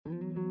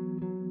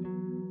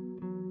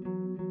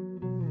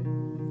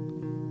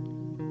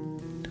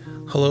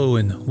Hello,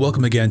 and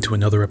welcome again to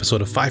another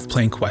episode of 5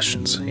 Plain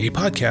Questions, a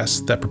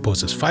podcast that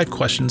proposes 5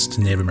 questions to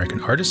Native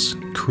American artists,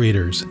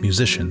 creators,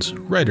 musicians,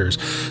 writers,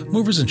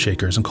 movers and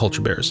shakers, and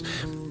culture bearers,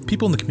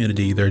 people in the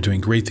community that are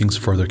doing great things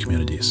for their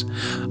communities.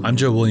 I'm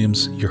Joe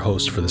Williams, your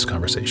host for this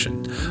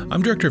conversation.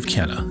 I'm director of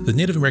CANA, the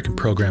Native American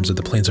programs at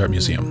the Plains Art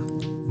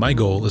Museum. My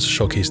goal is to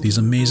showcase these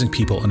amazing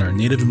people in our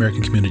Native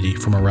American community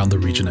from around the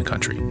region and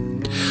country.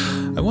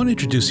 I want to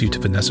introduce you to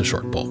Vanessa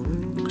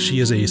Shortbull. She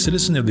is a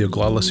citizen of the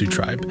Oglala Sioux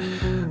tribe.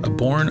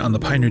 Born on the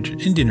Pine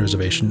Ridge Indian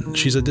Reservation,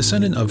 she's a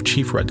descendant of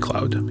Chief Red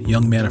Cloud,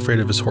 Young Man Afraid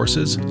of His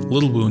Horses,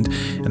 Little Wound,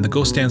 and the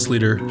Ghost Dance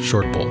leader,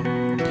 Short Bull.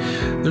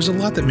 There's a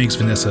lot that makes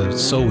Vanessa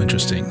so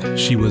interesting.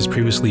 She was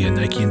previously a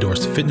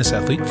Nike-endorsed fitness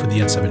athlete for the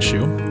N7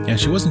 shoe, and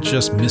she wasn't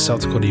just Miss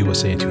South Dakota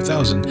USA in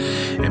 2000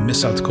 and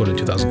Miss South Dakota in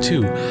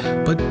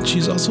 2002, but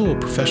she's also a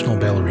professional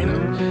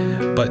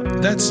ballerina.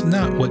 But that's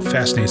not what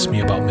fascinates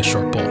me about Miss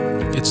Short Bull.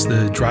 It's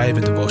the drive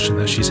and devotion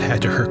that she's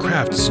had to her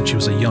craft since she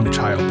was a young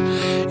child,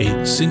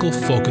 a single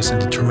focus and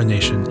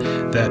determination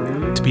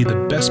that to be the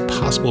best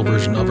possible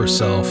version of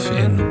herself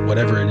in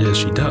whatever it is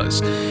she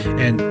does,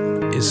 and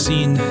this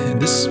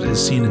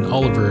is seen in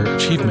all of her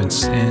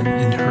achievements and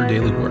in her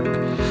daily work.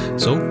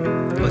 So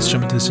let's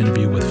jump into this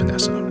interview with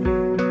Vanessa.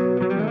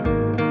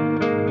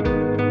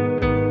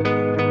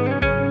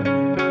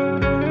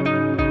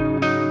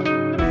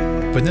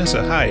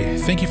 Vanessa, hi.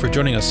 Thank you for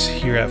joining us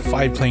here at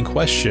 5 Plain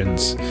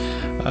Questions.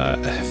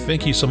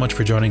 Thank you so much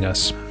for joining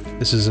us.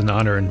 This is an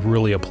honor and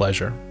really a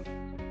pleasure.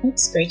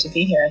 It's great to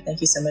be here.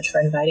 Thank you so much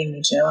for inviting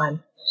me, Joe.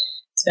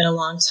 It's been a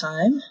long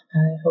time.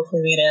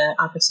 Hopefully we get an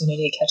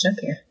opportunity to catch up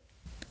here.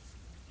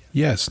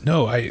 Yes,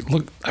 no,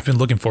 I've been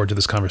looking forward to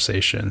this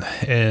conversation.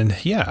 And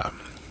yeah.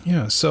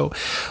 So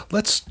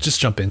let's just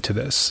jump into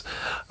this.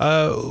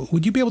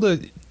 Would you be able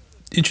to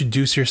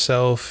introduce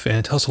yourself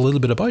and tell us a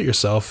little bit about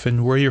yourself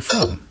and where you're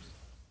from?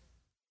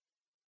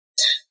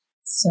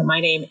 So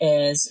my name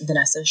is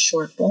Vanessa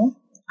Short Bull.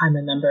 I'm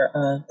a member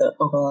of the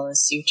Oglala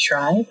Sioux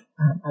tribe.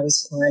 I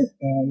was born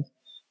in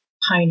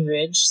Pine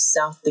Ridge,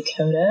 South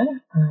Dakota.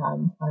 I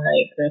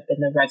grew up in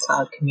the Red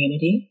Cloud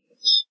community.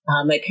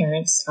 My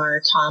parents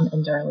are Tom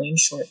and Darlene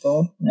Short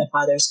Bull. My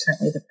father is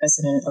currently the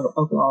president of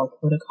Oglala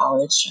Lakota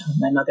College.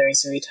 My mother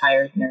is a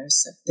retired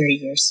nurse of 30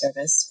 years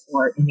service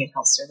for Indian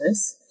Health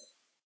Service.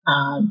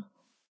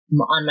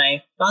 On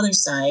my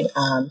father's side,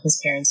 his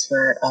parents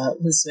were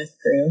Elizabeth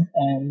Crew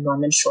and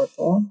Norman Short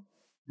Bull.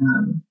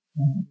 And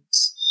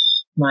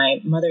my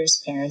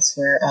mother's parents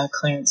were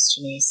Clarence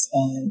Janice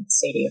and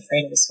Sadie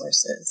Afraid of His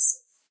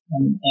Horses.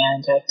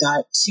 And I've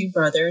got 2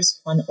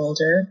 brothers, one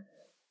older.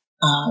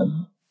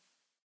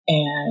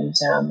 And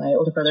my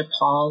older brother,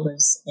 Paul,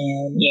 lives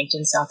in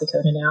Yankton, South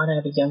Dakota now. And I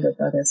have a younger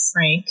brother,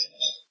 Frank,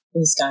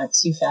 who's got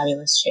 2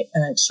 fabulous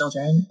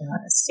children,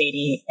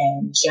 Sadie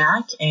and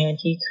Jack. And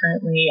he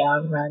currently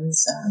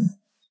runs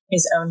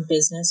his own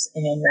business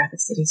in Rapid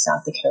City,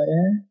 South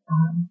Dakota.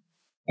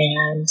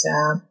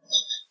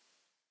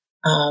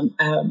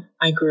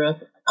 I grew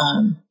up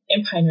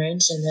in Pine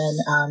Ridge, and then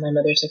my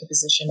mother took a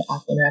position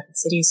up in Rapid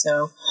City.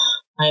 So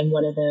I'm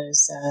one of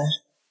those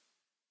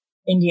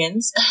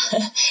Indians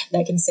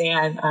that can say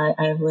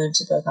I've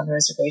lived both on the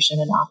reservation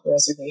and off the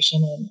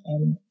reservation,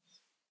 and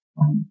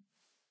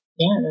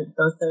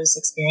both those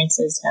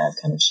experiences have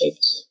kind of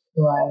shaped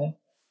who I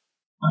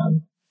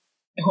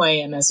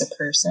am as a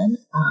person.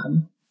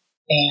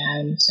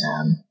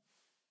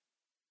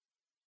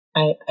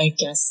 I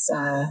guess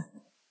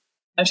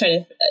I'm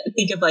trying to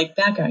think of like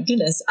background.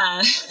 Goodness.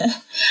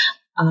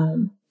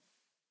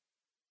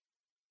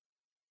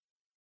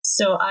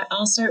 So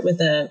I'll start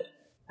with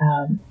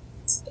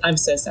I'm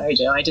so sorry,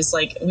 Joe. I just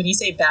when you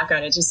say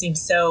background, it just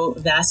seems so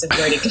vast of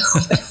where to go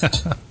with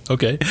it.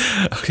 Okay.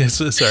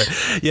 So sorry.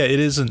 Yeah, it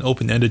is an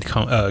open-ended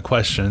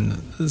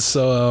question.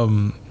 So,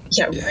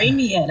 rein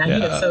me in. I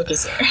need to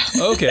focus here.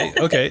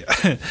 Okay.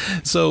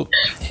 So,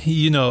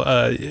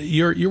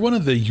 you're one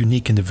of the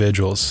unique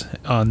individuals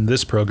on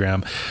this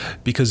program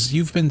because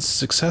you've been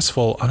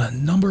successful on a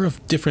number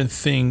of different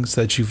things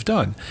that you've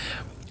done.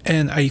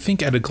 And I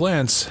think at a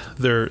glance,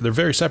 they're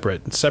very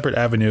separate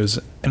avenues.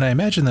 And I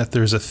imagine that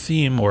there's a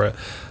theme or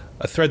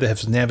a thread that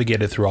has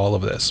navigated through all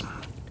of this.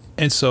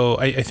 And so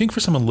I think for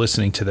someone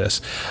listening to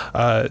this,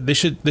 they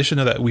should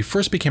know that we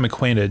first became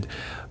acquainted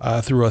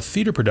through a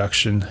theater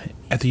production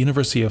at the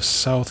University of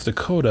South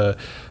Dakota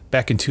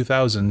back in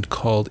 2000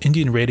 called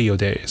Indian Radio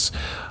Days,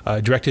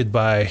 directed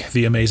by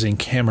the amazing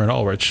Cameron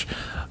Ulrich.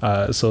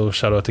 So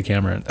shout out to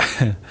Cameron.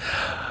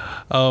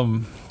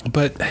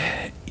 But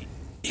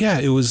yeah,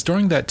 it was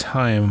during that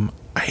time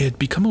I had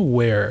become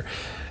aware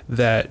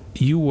that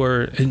you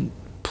were, and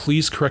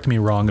please correct me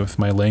wrong with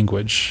my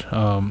language,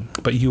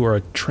 but you are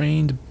a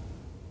trained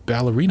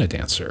ballerina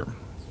dancer.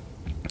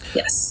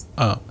 Yes.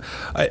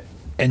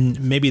 And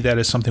maybe that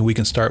is something we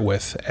can start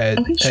with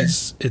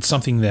as it's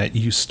something that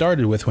you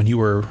started with when you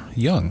were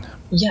young.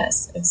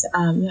 Yes.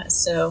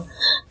 So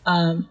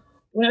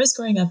when I was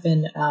growing up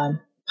in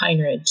Pine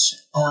Ridge,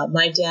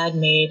 my dad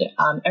made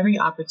every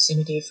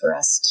opportunity for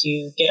us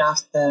to get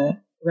off the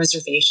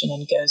reservation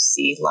and go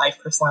see live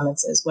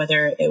performances,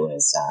 whether it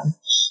was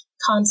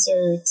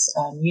concerts,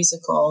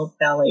 musical,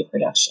 ballet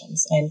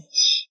productions. And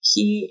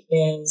he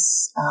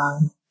is,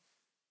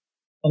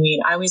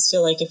 I always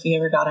feel like if we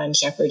ever got on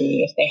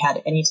Jeopardy, if they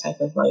had any type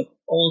of like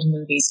old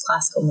movies,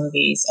 classical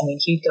movies,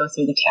 he'd go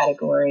through the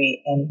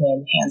category and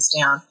win hands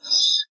down.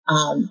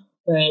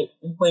 But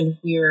when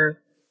we were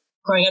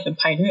growing up in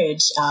Pine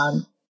Ridge,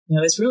 it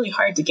was really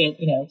hard to get,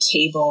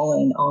 cable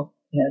and all,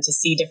 to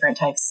see different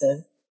types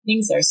of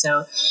things there.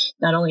 So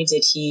not only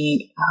did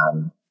he,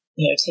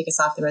 take us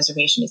off the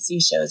reservation to see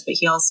shows, but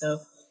he also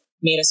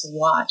made us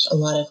watch a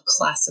lot of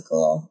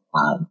classical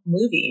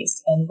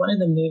movies. And one of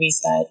the movies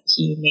that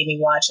he made me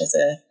watch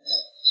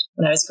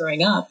when I was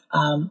growing up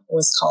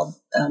was called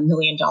 $1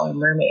 Million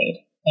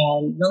Mermaid.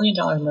 And $1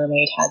 Million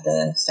Mermaid had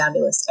the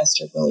fabulous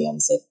Esther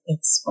Williams.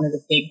 It's one of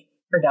the big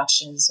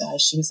productions.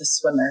 She was a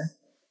swimmer,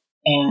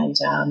 and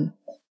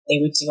they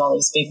would do all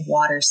these big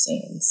water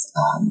scenes.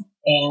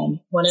 And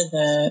one of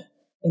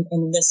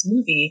in this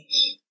movie,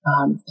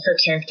 her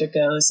character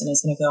goes and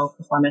is going to go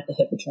perform at the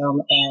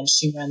Hippodrome, and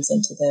she runs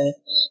into the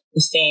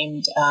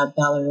famed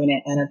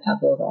ballerina Anna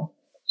Pavlova.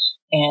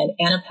 And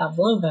Anna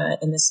Pavlova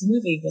in this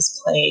movie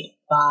was played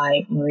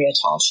by Maria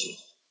Talschi.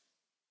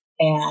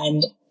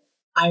 And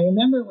I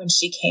remember when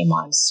she came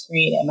on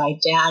screen, and my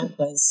dad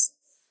was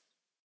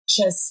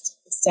just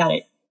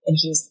ecstatic, and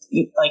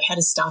he had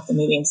to stop the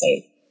movie and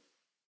say,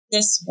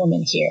 this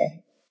woman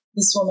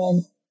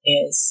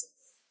is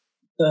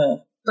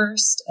the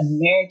first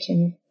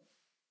American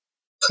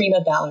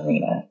prima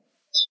ballerina.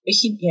 But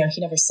he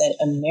never said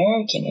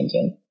American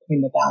Indian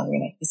prima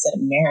ballerina. He said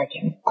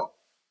American.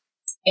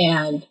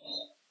 And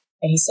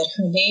he said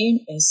her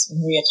name is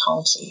Maria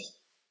Talschi,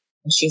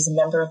 and she's a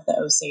member of the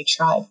Osage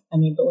tribe.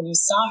 But when you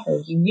saw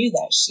her, you knew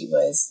that she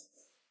was,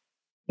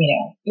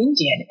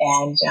 Indian.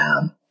 And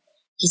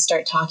he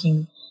started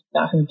talking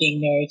about her being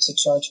married to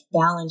George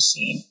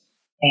Balanchine.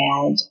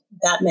 And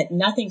that meant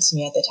nothing to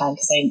me at the time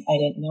because I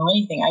didn't know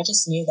anything. I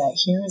just knew that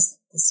here was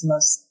this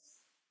most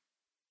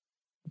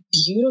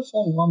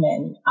beautiful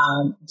woman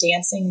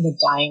dancing the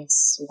Dying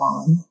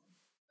Swan.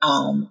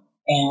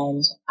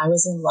 And I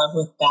was in love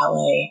with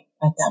ballet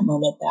at that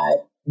moment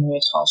that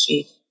Maria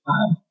Talschi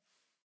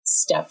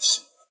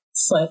stepped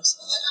foot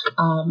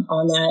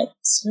on that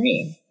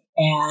screen.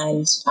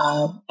 And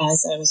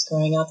as I was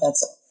growing up,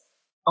 that's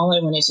all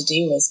I wanted to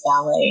do was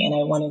ballet, and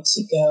I wanted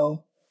to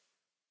go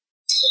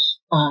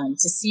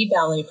to see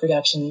ballet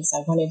productions.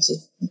 I wanted to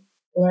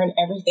learn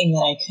everything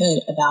that I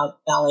could about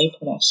ballet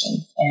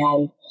production.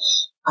 And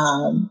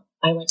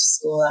I went to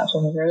school at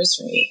Holy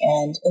Rosary,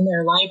 and in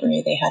their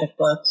library, they had a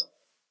book.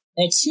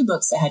 They had two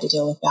books that had to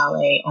deal with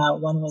ballet.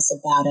 One was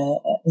about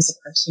it was a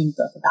cartoon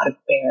book about a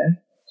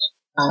bear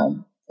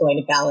going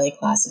to ballet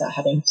class, about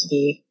having to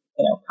be,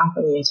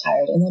 properly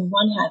attired. And then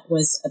one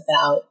was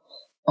about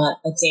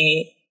a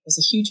day. It was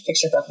a huge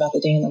picture book about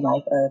the day in the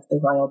life of the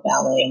Royal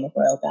Ballet and the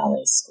Royal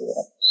Ballet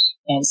School.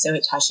 And so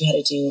it taught you how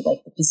to do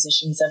like the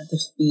positions of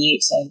the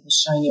feet, and was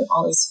showing you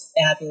all these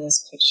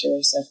fabulous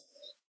pictures of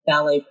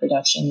ballet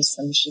productions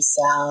from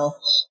Giselle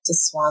to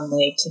Swan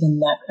Lake to the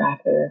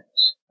Nutcracker,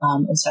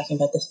 and talking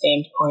about the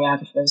famed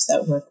choreographers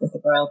that worked with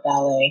the Royal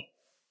Ballet,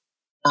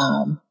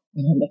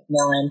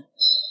 Macmillan,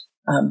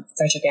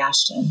 Frederick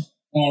Ashton.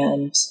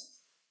 And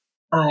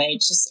I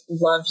just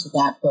loved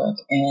that book.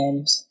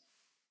 And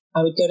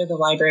I would go to the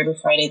library every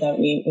Friday that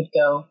we would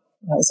go.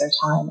 That was our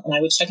time. And I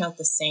would check out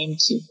the same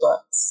two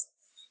books.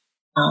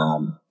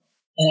 And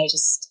I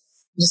just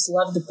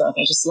loved the book.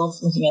 I just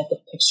loved looking at the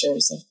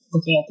pictures of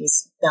looking at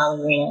these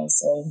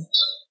ballerinas of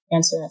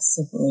Antoinette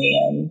Sibley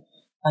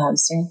and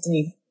Sir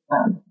Anthony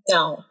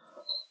Dell.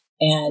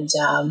 And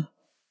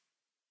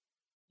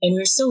we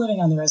were still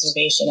living on the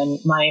reservation. And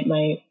my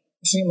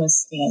dream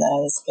was, that I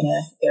was going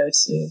to go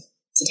to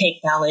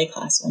take ballet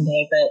class one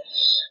day. But,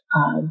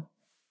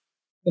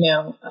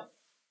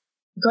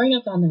 growing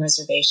up on the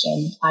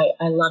reservation,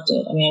 I loved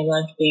it. I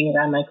loved being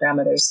around my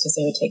grandmothers because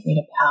they would take me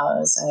to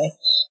powwows. I,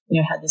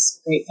 had this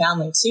great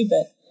family too,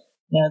 but,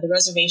 the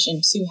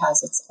reservation too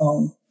has its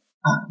own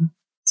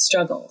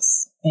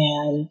struggles.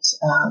 And,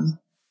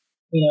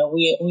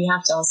 we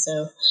have to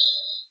also,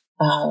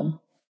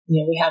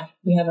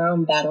 we have our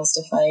own battles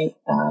to fight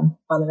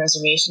on the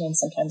reservation, and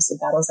sometimes the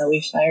battles that we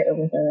fight are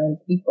with our own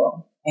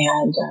people.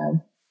 And,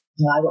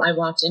 I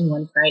walked in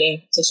one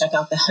Friday to check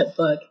out that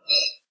book,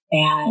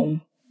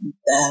 and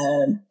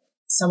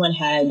someone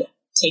had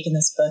taken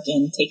this book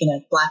and taken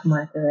a black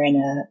marker and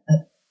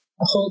a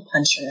hole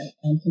puncher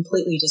and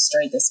completely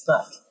destroyed this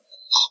book.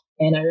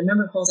 And I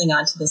remember holding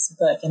on to this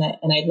book, and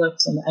I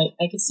looked, and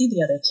I could see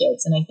the other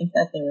kids, and I think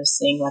that they were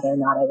seeing whether or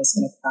not I was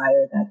going to cry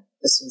or that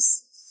this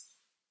was,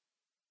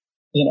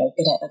 going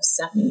to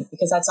upset me,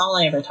 because that's all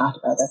I ever talked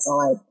about. That's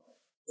all I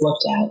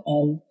looked at.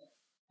 And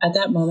at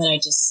that moment, I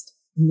just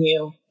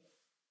knew,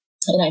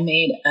 and I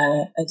made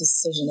a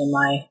decision in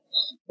my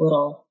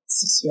little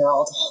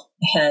 6-year-old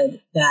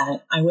head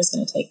that I was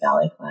going to take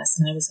ballet class,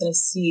 and I was going to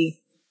see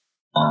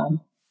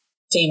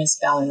famous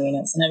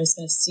ballerinas, and I was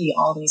going to see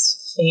all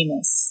these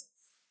famous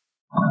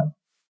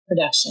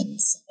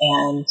productions,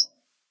 and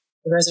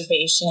the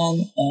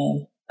reservation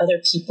and other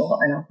people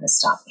are not going to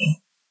stop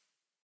me.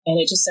 And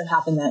it just so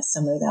happened that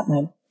summer that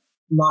my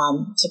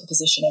mom took a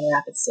position in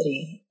Rapid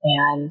City,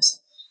 and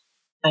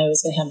I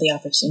was going to have the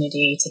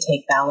opportunity to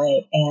take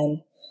ballet.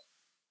 And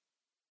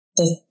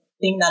the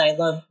thing that I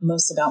love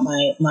most about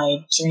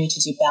my journey to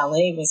do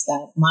ballet was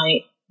that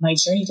my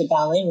journey to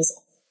ballet was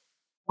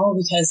all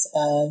because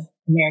of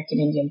American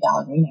Indian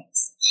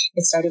ballerinas.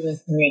 It started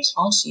with Maria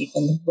Tallsheep,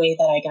 and the way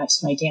that I got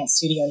to my dance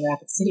studio in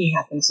Rapid City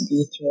happened to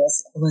be through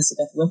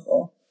Elizabeth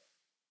Whipple.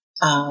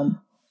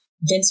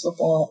 Vince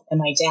Whipple and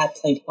my dad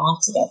played golf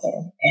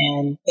together,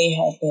 and they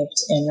had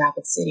lived in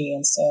Rapid City.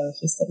 And so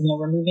he said,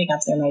 we're moving up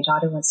there. My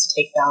daughter wants to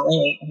take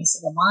ballet. And he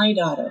said, well, my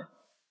daughter,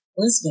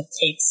 Elizabeth,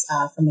 takes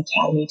from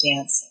Academy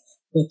Dance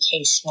with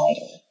Kay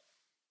Schneider.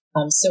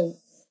 So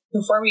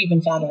before we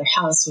even found our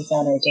house, we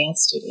found our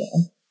dance studio,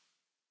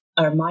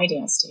 or my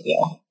dance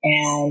studio.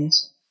 And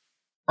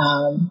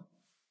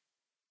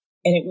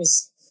it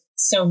was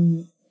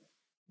so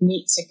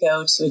neat to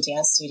go to a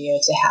dance studio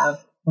to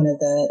have one of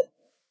the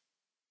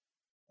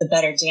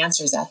better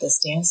dancers at this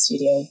dance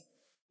studio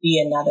be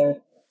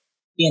another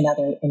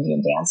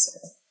Indian dancer,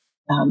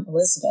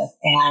 Elizabeth.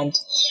 And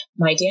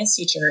my dance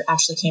teacher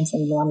actually came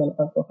from Norman,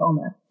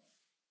 Oklahoma.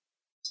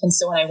 And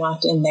so when I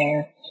walked in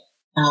there,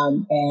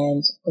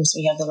 and of course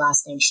we have the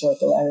last name Short,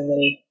 but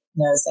everybody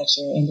knows that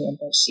you're Indian,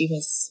 but she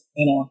was,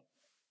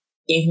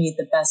 gave me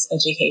the best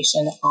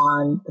education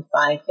on the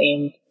 5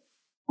 famed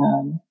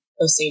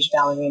Osage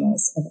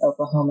ballerinas of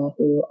Oklahoma,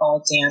 who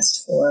all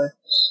danced for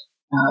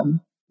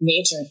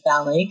major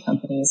ballet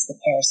companies, the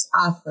Paris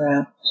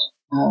Opera,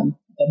 and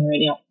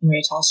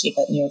Maria Tallsheep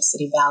at New York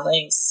City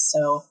Ballet.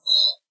 So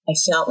I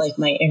felt like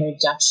my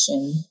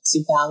introduction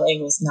to ballet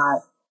was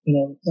not,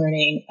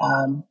 learning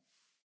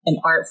an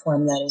art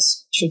form that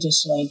is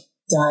traditionally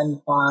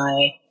done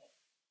by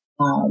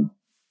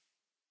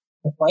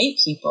white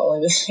people.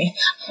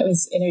 I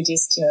was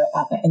introduced to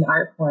an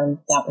art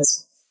form that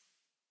was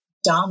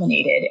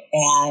dominated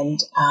and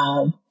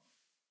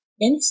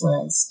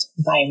influenced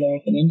by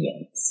American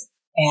Indians.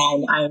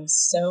 And I'm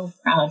so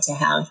proud to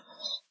have,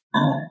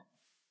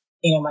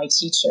 my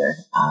teacher,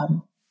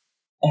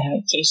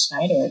 Kay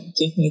Schneider,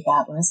 give me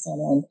that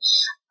lesson.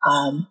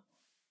 And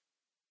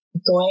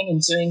going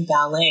and doing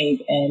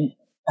ballet and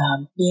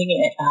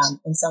being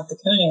in South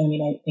Dakota,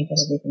 I think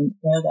everybody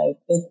know that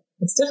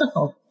it's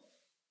difficult.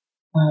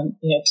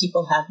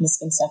 People have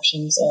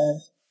misconceptions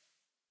of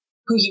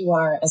who you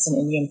are as an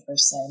Indian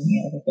person.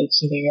 They think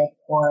either you're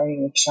poor,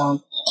 you're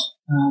drunk,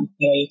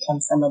 you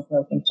come from a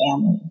broken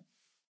family.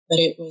 But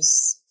it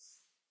was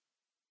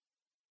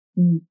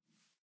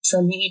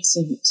for me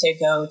to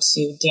go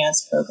to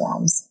dance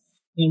programs.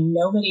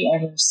 Nobody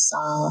ever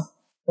saw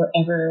or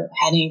ever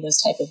had any of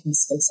those type of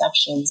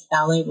misconceptions.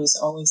 Ballet was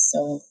always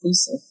so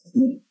inclusive for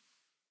me.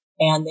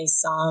 And they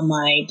saw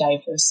my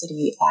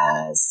diversity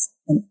as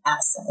an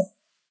asset.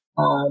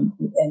 And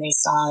they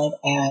saw it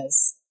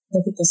as,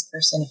 look at this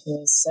person who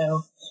is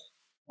so,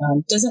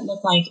 doesn't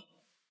look like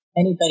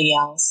anybody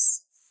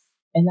else.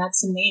 And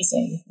that's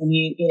amazing. If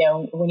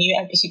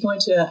you go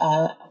into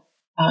a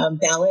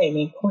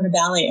ballet, quarter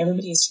ballet,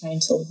 everybody is trying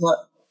to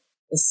look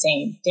the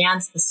same,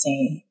 dance the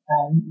same,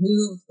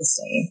 move the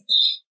same.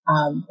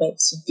 But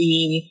to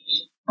be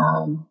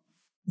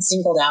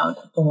singled out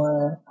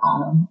or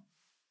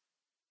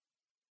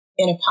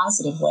in a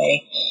positive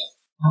way,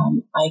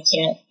 I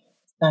can't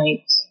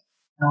thank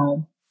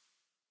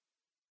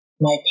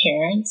my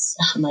parents,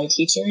 my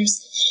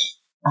teachers,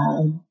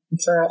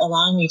 for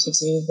allowing me to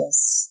do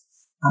this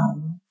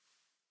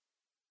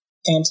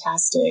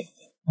fantastic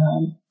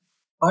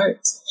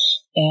art.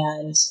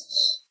 And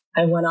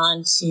I went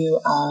on to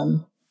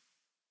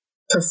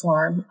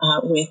perform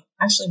with,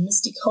 actually,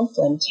 Misty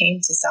Copeland came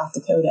to South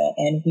Dakota,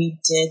 and we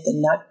did the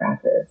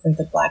Nutcracker for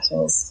the Black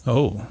Hills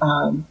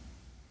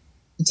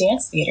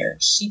Dance Theater.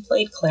 She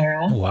played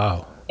Clara.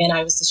 Wow. And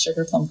I was the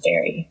Sugar Plum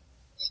Fairy.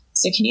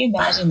 So can you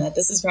imagine that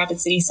this is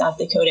Rapid City, South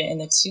Dakota, and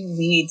the 2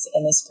 leads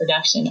in this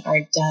production are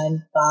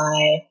done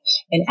by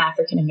an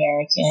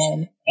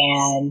African-American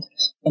and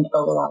an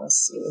Oglala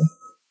Sioux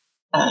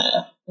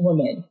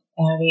woman.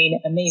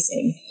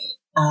 Amazing.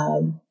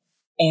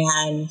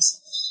 And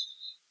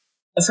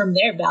from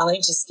there, ballet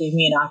just gave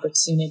me an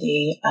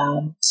opportunity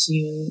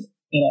to,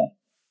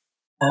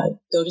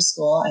 go to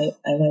school. I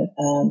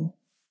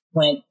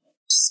went to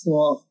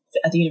school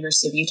at the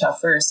University of Utah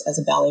first as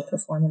a ballet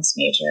performance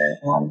major,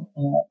 and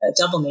a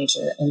double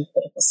major in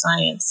political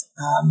science,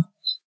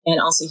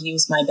 and also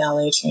used my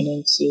ballet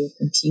training to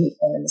compete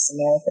in the Miss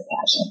America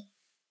pageant.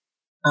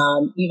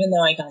 Even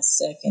though I got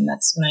sick, and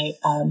that's when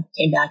I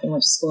came back and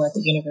went to school at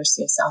the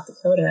University of South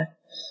Dakota,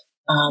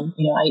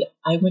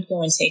 I would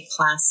go and take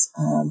class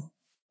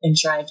and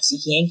drive to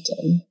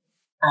Yankton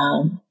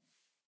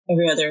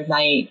every other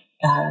night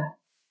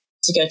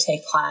to go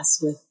take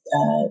class with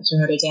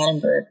Dorota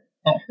Dannenberg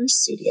at her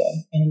studio.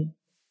 And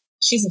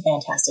she's a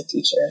fantastic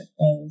teacher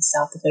in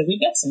South Dakota. We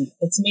get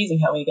it's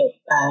amazing how we get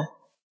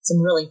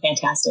some really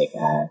fantastic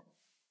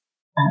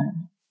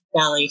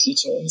ballet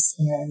teachers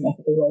in our neck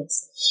of the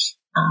woods.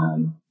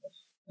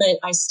 But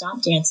I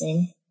stopped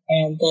dancing,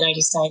 and then I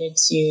decided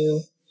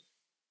to.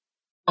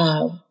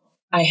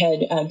 I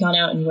had gone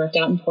out and worked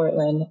out in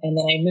Portland, and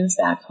then I moved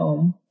back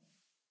home.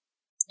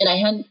 And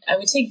I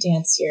would take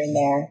dance here and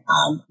there,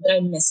 but I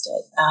missed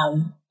it.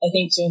 I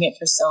think doing it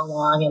for so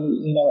long, and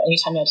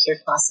anytime I'd hear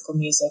classical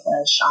music when I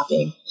was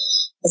shopping,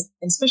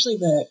 especially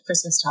the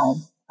Christmas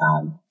time,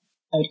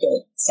 I would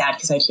get sad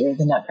because I'd hear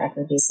the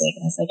Nutcracker music,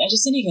 and I was like, I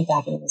just need to get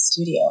back into the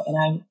studio.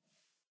 And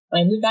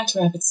when I moved back to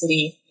Rapid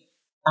City,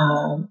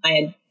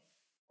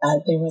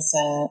 there was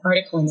an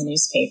article in the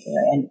newspaper,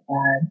 and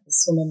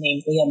this woman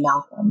named Leah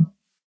Malcolm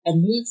had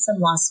moved from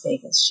Las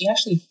Vegas. She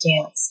actually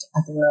danced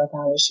at the Royal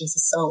Ballet. She was a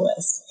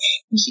soloist.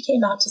 And she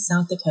came out to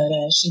South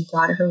Dakota. She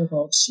brought her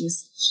world. She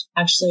was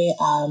actually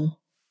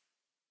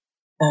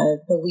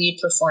the lead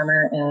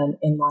performer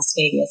in Las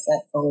Vegas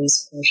at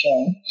Folies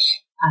Crochet.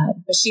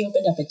 But she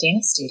opened up a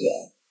dance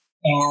studio.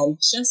 And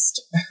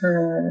just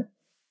her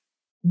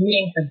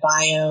reading her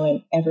bio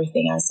and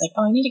everything, I was like,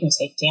 oh, I need to go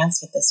take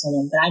dance with this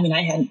woman. But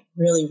I hadn't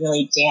really,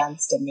 really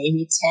danced in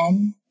maybe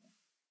 10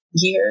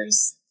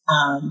 years.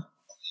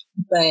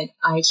 But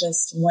I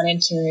just went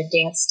into her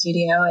dance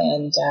studio,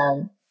 and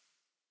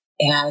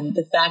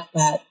the fact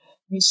that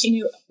she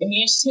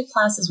took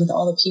classes with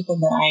all the people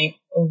that I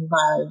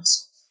loved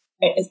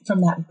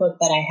from that book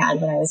that I had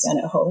when I was down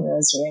at Holy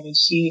Rosary.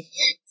 She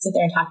sit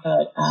there and talk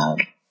about,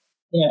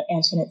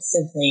 Antoinette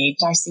Sibley,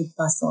 Darcy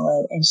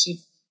Bustle, and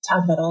she'd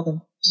talk about all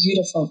the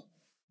beautiful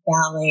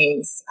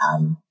ballets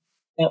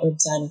that were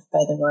done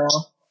by the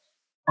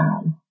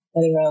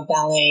Royal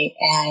Ballet,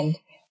 and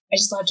I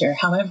just loved her.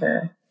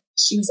 However,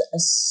 she was a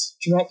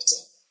strict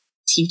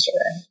teacher,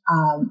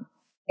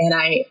 and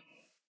I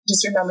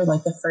just remember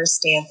the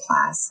first day of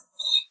class,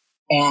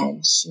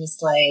 and she was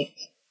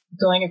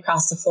going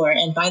across the floor,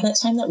 and by that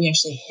time that we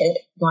actually hit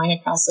going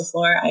across the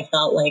floor, I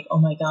felt like, oh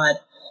my God,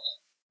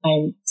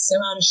 I'm so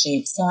out of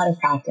shape, so out of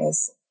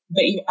practice.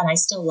 And I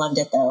still loved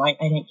it though. I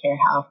didn't care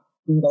how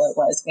brutal it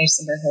was. And I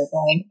just remember her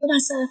going,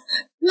 Vanessa,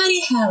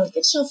 bloody hell,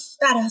 get your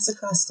fat ass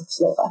across the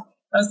floor.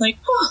 I was like,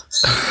 oh,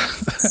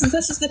 so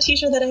this is the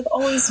teacher that I've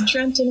always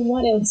dreamt and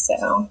wanted.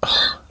 So,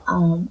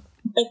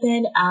 but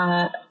then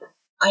I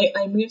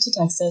moved to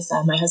Texas.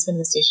 My husband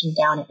was stationed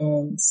down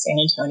in San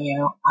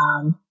Antonio.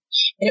 And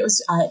it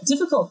was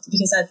difficult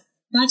because at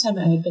that time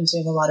I had been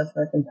doing a lot of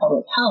work in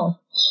public health.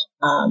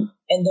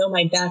 And though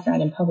my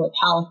background in public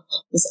health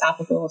was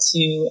applicable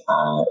to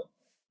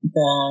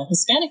the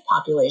Hispanic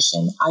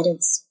population, I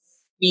didn't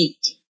speak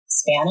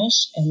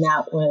Spanish, and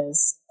that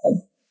was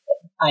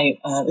it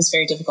was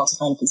very difficult to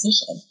find a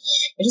position.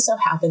 It just so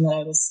happened that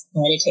I was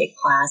going to take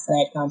class, and I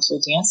had gone to a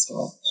dance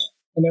store,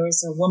 and there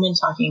was a woman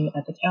talking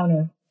at the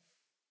counter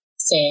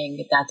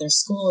saying that their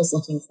school was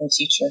looking for a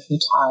teacher who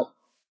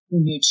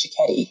knew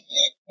Cecchetti,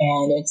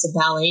 and it's a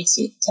ballet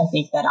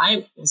technique that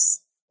I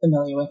was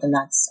familiar with, and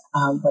that's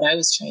what I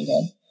was trained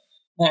in.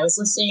 And I was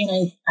listening,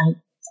 and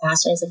I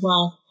asked her, I said,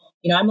 well,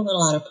 I'm a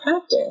little out of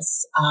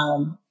practice,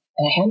 and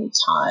I hadn't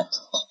taught.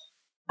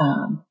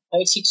 I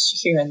would teach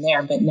here and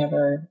there, but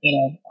never,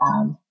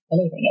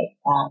 anything.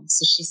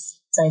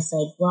 So I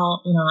said,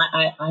 well,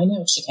 I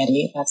know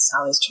Cecchetti. That's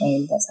how I was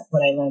trained. That's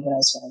what I learned when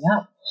I was growing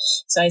up.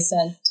 So I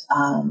sent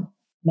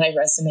my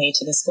resume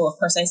to the school. Of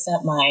course, I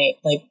sent my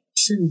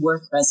true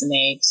work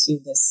resume to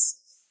this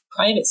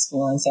private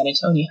school in San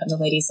Antonio, and the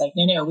lady's like,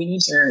 no, we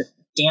need your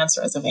dance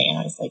resume. And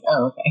I was like,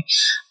 oh, okay.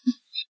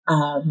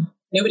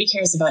 Nobody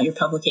cares about your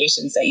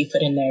publications that you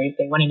put in there.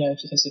 They want to know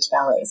if you can teach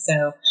ballet.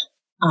 So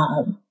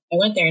I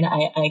went there, and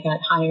I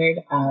got hired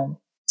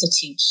to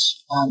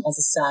teach as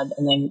a sub,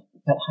 and then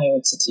got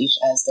hired to teach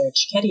as their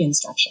Cecchetti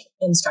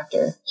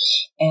instructor.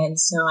 And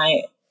so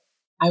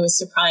I was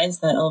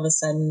surprised that all of a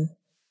sudden,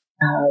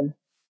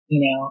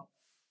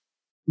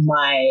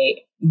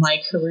 my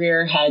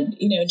career had,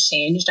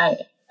 changed. And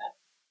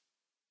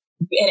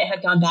it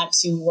had gone back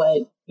to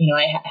what,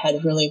 I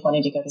had really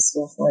wanted to go to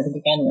school for to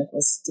begin with,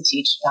 was to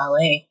teach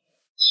ballet,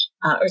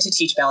 or to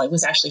teach ballet,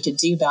 was actually to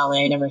do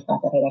ballet. I never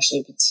thought that I'd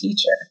actually be a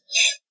teacher.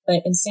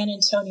 But in San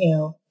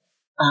Antonio,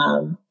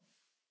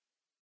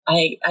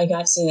 I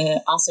got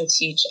to also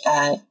teach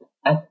at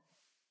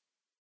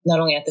not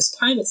only at this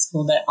private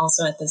school, but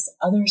also at this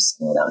other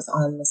school that was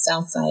on the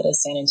south side of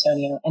San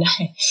Antonio. And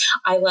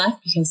I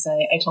left because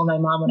I told my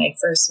mom when I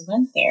first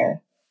went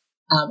there,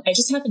 I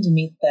just happened to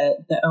meet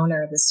the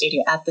owner of the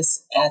studio at the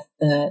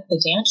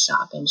dance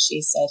shop, and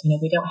she said,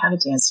 we don't have a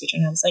dance teacher.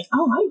 And I was like,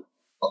 oh,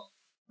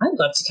 I'd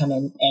love to come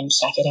in and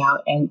check it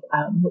out. And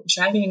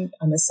driving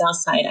on the south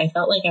side, I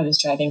felt like I was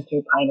driving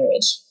through Pine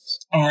Ridge.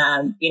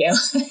 And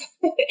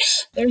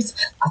there's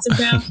lots of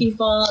brown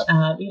people.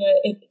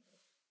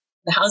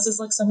 The houses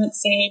look somewhat the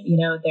same.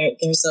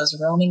 There's those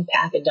roaming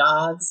pack of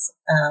dogs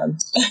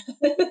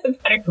that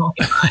are going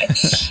by.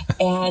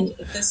 And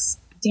this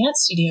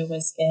dance studio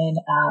was in,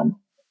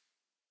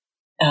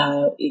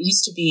 it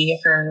used to be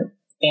her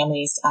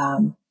family's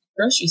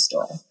grocery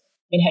store.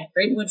 It had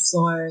great wood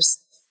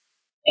floors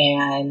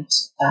and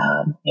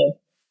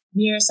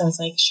mirrors. I was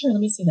like, sure, let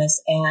me see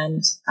this.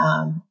 And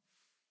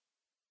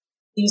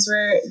these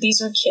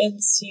were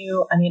kids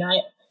who, I mean,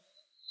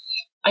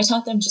 I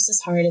taught them just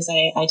as hard as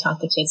I taught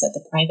the kids at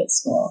the private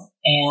school,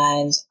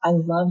 and I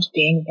loved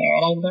being there,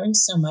 and I learned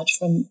so much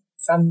from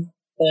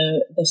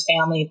the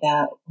family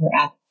that were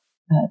at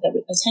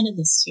that attended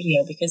the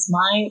studio, because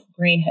my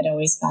brain had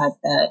always thought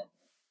that,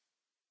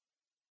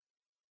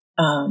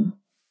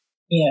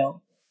 you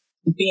know,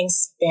 being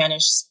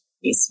Spanish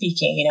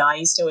speaking, you know, I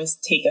used to always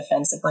take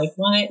offense of like,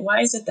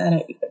 why is it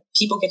that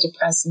people get to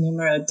press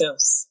numero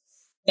dos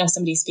to have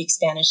somebody speak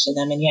Spanish to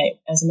them, and yet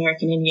as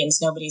American Indians,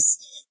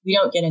 we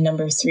don't get a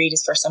number 3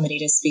 just for somebody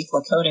to speak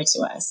Lakota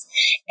to us,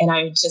 and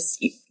I would just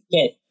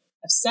get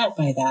upset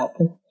by that.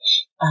 But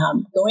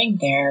going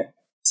there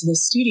to the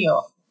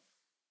studio,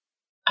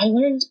 I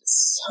learned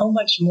so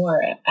much more,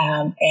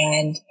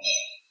 and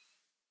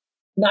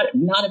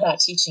not about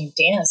teaching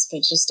dance,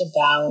 but just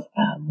about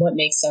what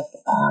makes up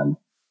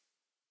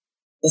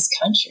this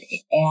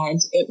country. And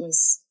it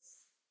was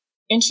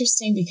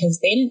interesting because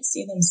they didn't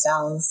see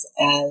themselves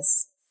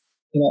as,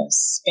 you know,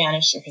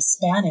 Spanish or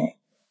Hispanic.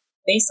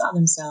 They saw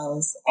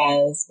themselves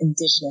as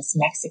Indigenous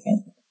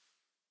Mexican.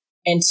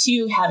 And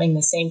 2, having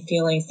the same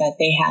feelings that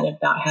they had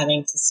about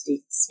having to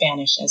speak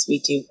Spanish as we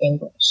do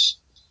English.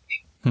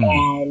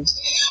 And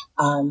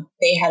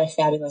they had a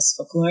fabulous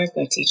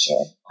folklorico teacher,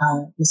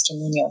 Mr.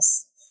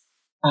 Munoz.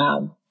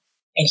 And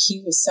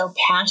he was so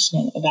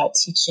passionate about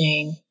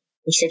teaching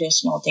the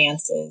traditional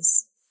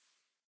dances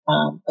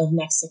of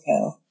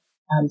Mexico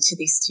to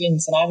these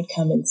students. And I would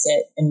come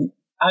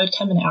I would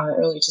come an hour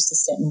early just to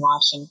sit and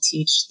watch him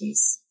teach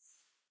these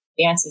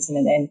dances,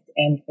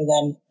 and for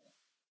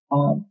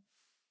them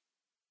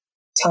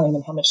telling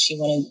them how much he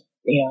wanted,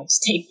 you know, to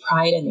take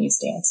pride in these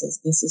dances.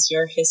 This is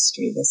your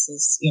history. This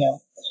is, you know,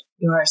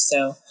 yours.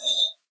 So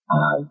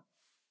and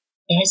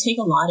I take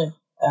a lot of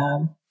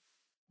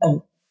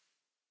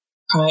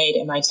pride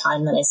in my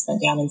time that I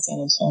spent down in San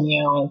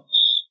Antonio.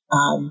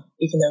 And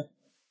even though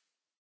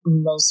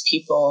most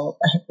people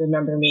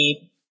remember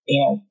me,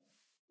 you know,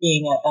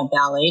 being a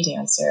ballet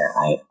dancer,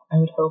 I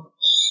would hope,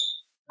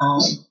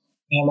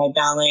 you know, my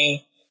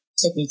ballet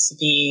took me to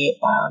be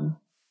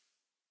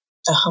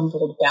a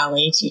humbled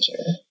ballet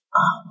teacher.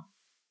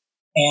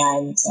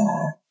 And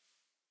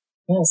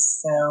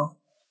yes, so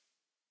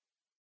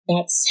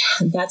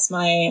that's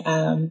my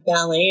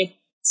ballet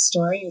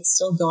story. It's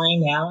still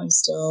going now. I'm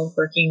still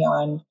working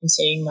on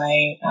continuing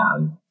my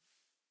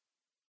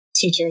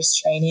teacher's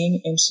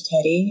training in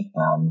Shiketi.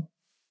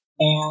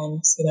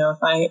 And you know,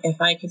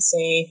 if I could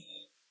say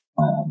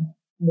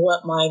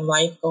what my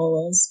life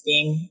goal is,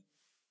 being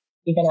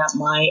even at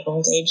my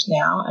old age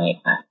now,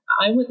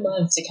 I would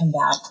love to come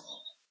back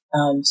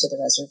to the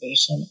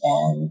reservation,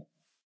 and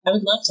I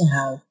would love to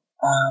have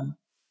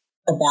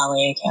a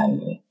ballet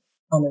academy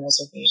on the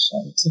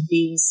reservation, to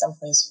be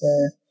someplace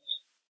where,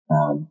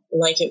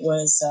 like it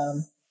was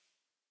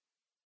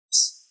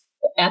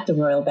at the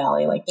Royal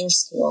Ballet, like their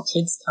school,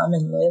 kids come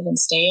and live and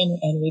stay,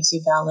 and we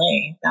do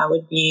ballet. That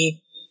would be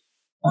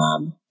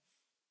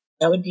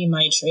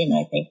my dream.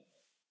 I think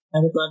I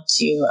would love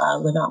to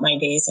live out my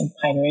days in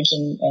Pine Ridge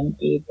and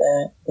be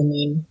the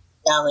main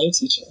ballet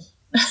teacher.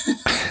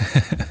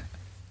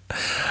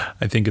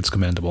 I think it's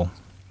commendable,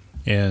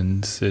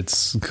 and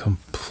it's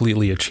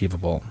completely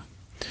achievable.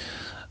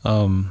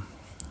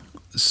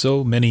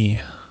 So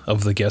many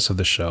of the guests of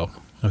the show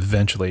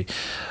eventually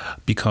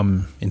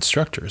become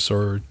instructors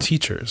or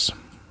teachers.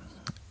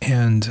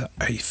 And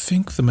I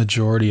think the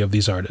majority of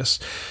these artists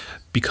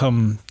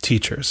become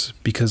teachers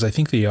because I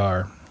think they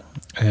are.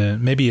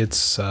 And maybe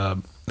it's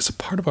a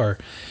part of our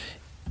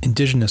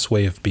indigenous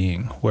way of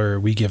being, where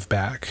we give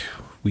back,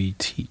 we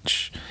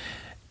teach.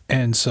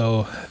 And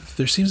so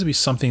there seems to be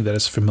something that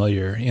is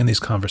familiar in these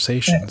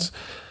conversations,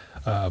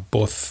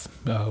 both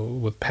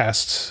with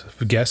past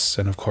guests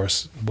and, of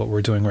course, what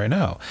we're doing right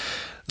now.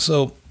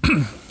 So,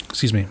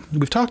 excuse me,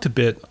 we've talked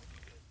a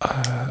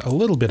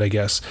little bit, I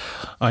guess,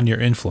 on your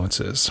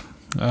influences.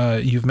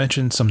 You've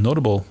mentioned some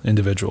notable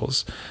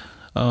individuals.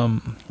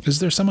 Is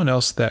there someone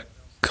else that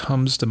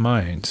comes to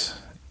mind?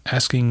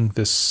 Asking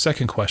this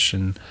second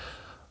question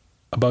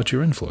about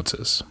your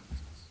influences.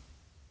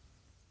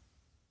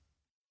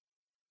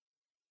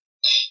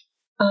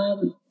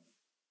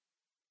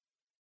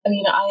 I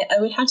mean, I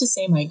would have to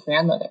say my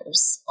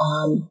grandmothers,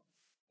 and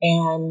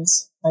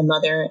my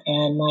mother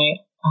and my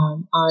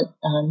aunt,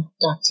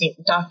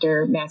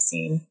 Dr.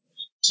 Maxine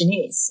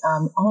Janice.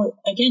 All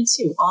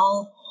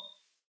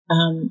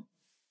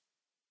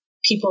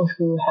people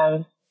who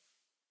have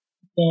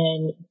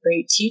been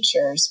great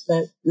teachers,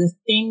 but the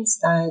things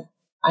that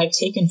I've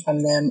taken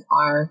from them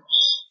are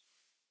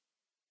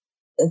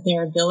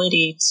their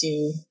ability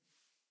to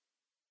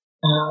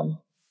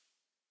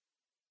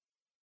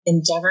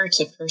endeavor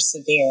to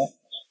persevere.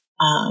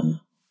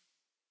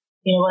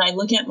 You know, when I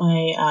look at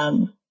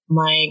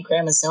my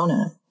grandma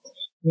Zona,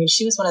 I mean,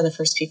 she was one of the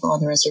first people on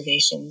the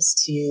reservations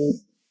to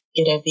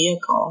get a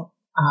vehicle.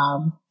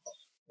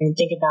 And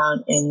think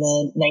about in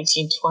the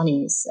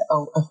 1920s,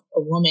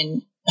 a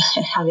woman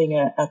having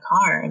a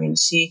car. I mean,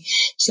 she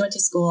went to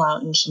school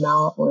out in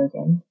Chamala,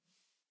 Oregon,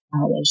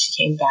 and she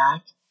came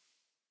back.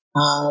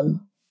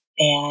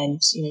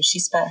 And, she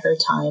spent her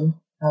time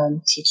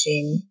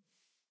teaching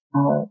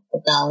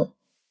about,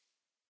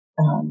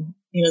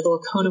 the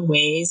Lakota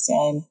ways.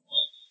 And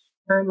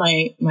her and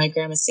my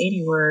grandma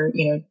Sadie were,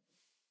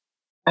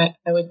 I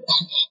would,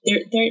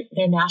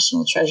 they're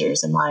national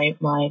treasures in my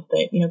mind,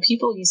 but,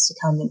 people used to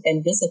come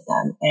and visit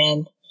them.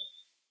 And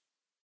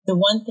the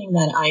one thing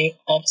that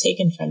I've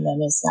taken from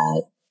them is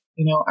that,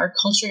 our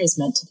culture is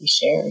meant to be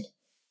shared.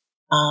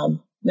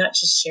 Not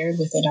just shared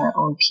within our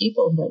own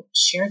people, but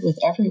shared with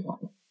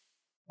everyone.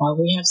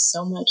 We have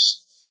so much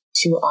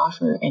to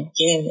offer and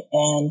give.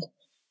 And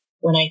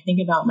when I think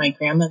about my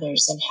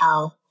grandmothers and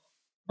how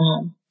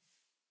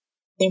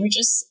they were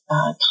just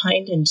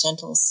kind and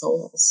gentle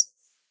souls,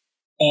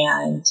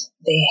 and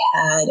they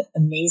had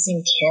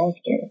amazing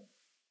character.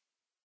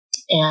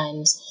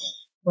 And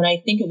when I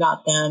think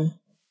about them,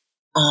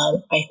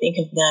 I think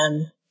of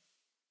them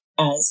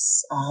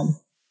as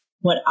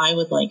what I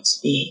would like to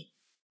be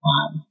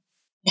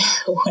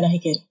when I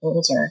get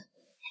older.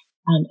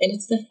 And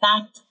it's the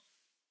fact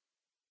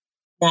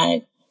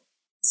that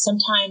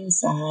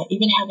sometimes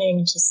even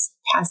having just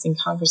passing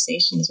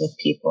conversations with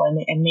people,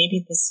 and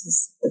maybe this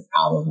is the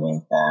problem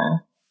with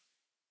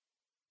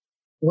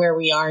where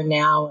we are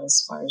now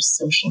as far as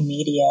social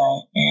media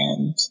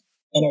and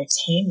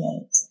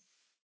entertainment,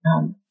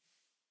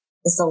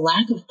 is the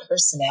lack of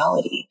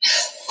personality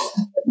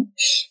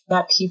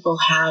that people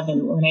have.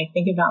 And when I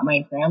think about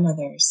my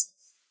grandmothers,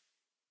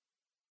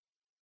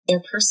 their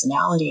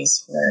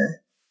personalities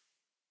were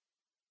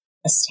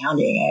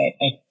astounding.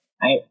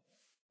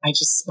 I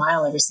just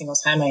smile every single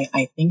time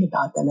I think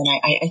about them. And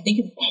I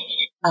think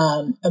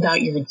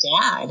about your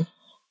dad,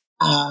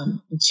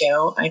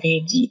 Joe. I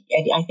mean,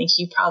 I think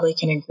you probably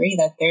can agree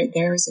that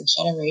there is a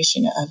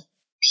generation of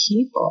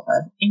people,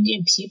 of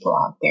Indian people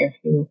out there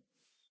who,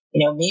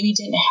 maybe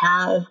didn't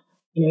have,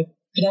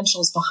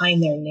 credentials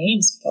behind their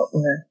names, but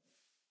were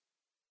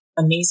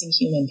amazing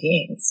human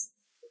beings.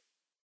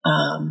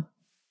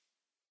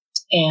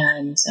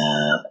 And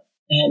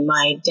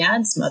my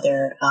dad's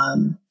mother,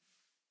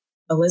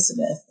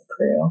 Elizabeth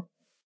Prue, I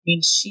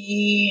mean,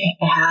 she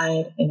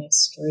had an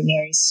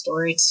extraordinary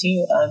story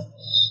too of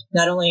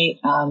not only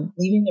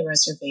leaving the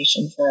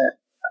reservation for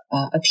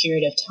a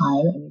period of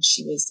time. I mean,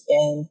 she was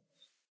in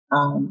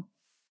the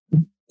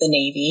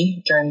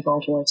Navy during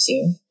World War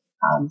II.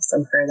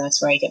 From her, that's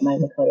where I get my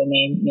Lakota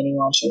name,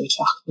 Miniwancho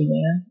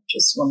Chakmiwea, which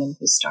is woman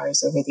who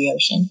stars over the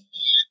ocean.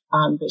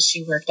 But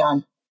she worked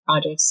on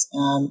projects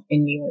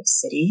in New York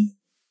City.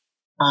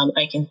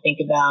 I can think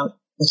about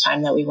the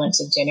time that we went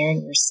to dinner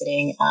and we were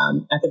sitting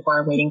at the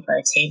bar waiting for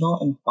our table,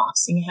 and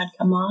boxing had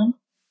come on.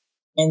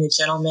 And the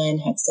gentleman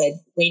had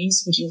said,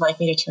 "Ladies, would you like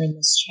me to turn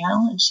this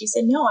channel?" And she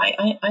said, "No,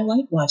 I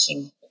like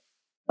watching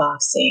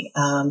boxing."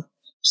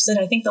 She said,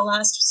 "I think the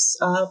last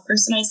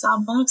person I saw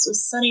box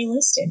was Sonny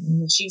Liston."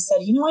 And she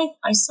said,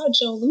 I saw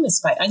Joe Louis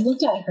fight." I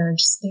looked at her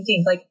just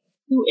thinking, like,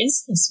 who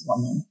is this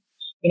woman,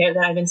 that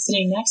I've been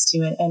sitting next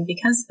to? And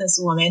because this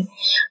woman,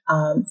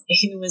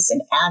 who was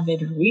an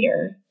avid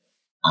reader,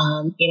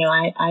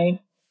 I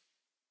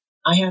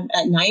have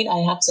at night, I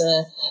have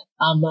to,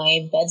 on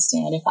my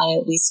bedstand, if I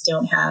at least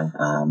don't have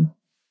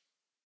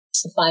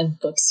 5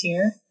 books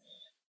here,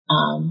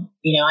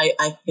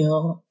 I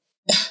feel,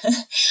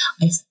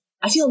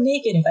 I feel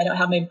naked if I don't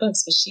have my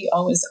books, but she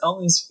always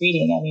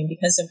reading. I mean,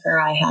 because of her,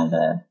 I have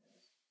an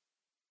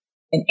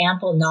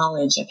ample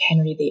knowledge of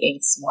Henry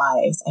VIII's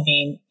wives. I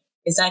mean,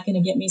 is that going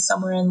to get me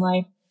somewhere in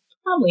life?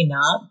 Probably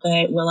not,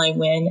 but will I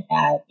win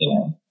at,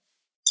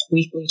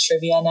 weekly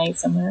trivia night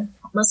somewhere?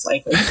 Most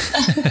likely.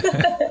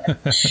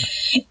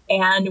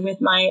 And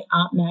with my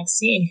Aunt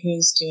Maxine,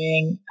 who's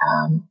doing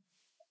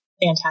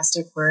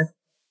fantastic work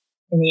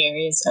in the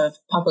areas of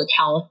public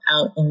health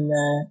out in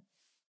the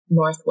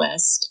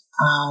Northwest.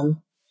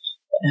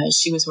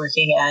 She was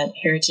working at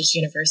Heritage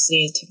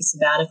University, took a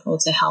sabbatical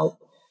to help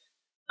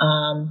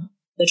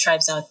the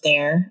tribes out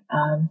there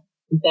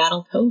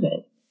battle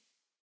COVID.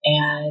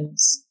 And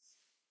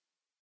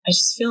I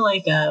just feel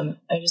like I'm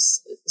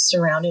just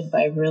surrounded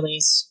by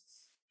really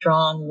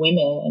strong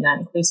women, and that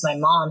includes my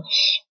mom.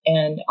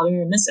 And I'll be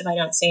remiss if I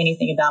don't say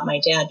anything about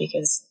my dad,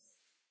 because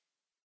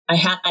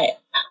I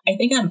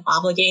think I'm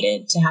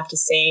obligated to have to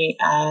say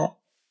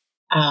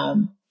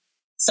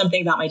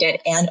something about my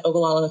dad and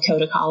Ogallala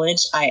Lakota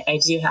College.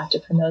 I do have to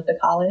promote the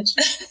college.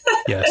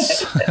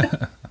 Yes.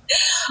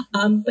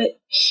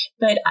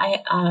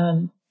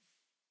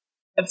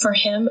 But for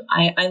him,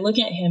 I look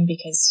at him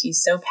because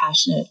he's so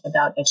passionate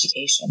about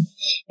education,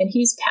 and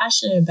he's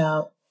passionate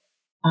about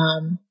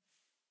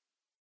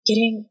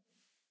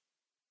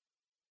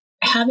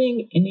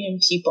having Indian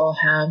people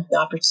have the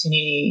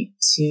opportunity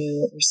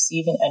to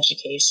receive an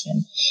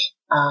education.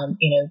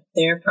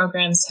 Their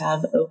programs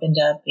have opened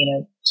up,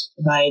 to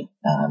provide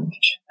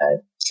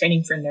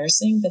training for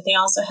nursing, but they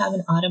also have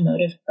an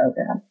automotive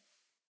program.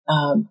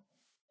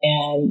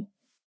 And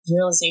the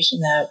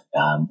realization that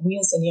we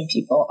as Indian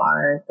people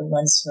are the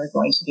ones who are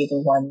going to be the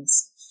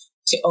ones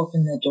to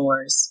open the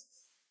doors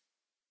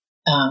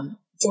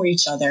for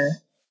each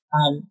other,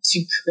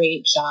 to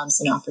create jobs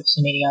and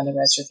opportunity on the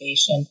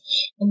reservation,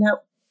 and that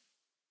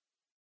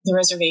the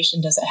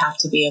reservation doesn't have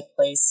to be a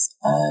place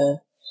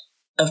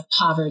of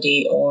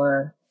poverty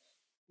or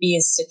be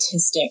a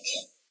statistic.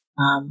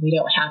 We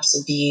don't have to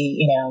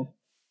be,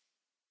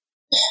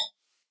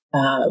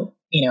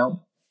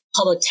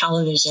 public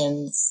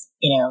television's,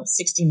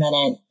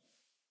 60-minute,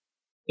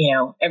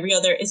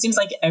 it seems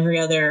like every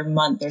other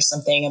month there's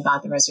something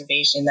about the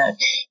reservation that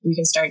we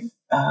can start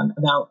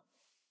about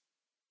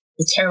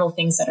the terrible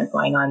things that are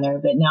going on there.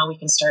 But now we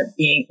can start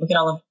look at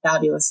all the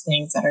fabulous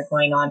things that are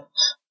going on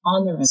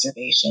the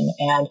reservation.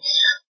 And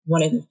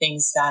one of the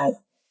things that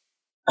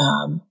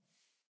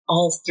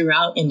all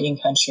throughout Indian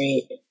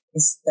country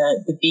is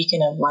the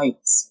beacon of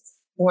lights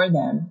for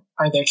them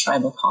are their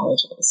tribal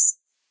colleges.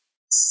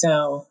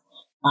 So,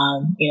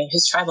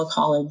 his tribal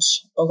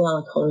college,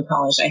 Ogallala Koru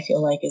College, I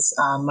feel like is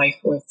my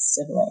fourth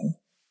sibling.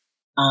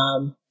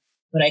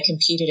 When I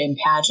competed in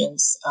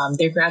pageants,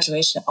 their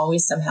graduation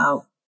always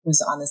somehow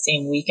was on the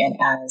same weekend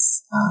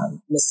as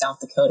Miss South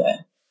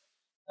Dakota.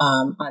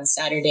 On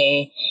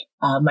Saturday,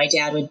 my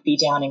dad would be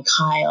down in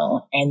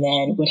Kyle and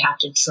then would have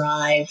to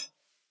drive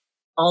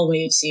all the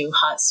way to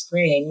Hot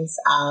Springs,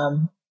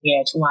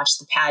 to watch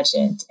the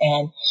pageant.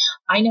 And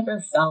I never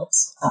felt,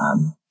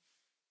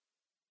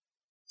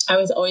 I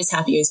was always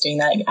happy he was doing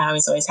that. I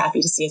was always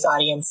happy to see his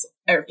audience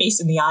or face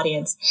in the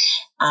audience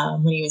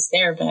when he was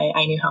there, but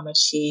I knew how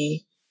much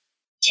he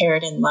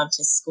cared and loved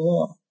his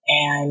school.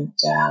 And,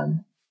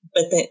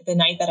 but the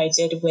night that I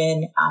did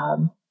win,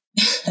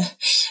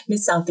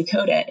 Miss South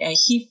Dakota,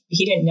 he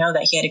didn't know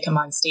that he had to come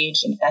on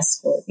stage and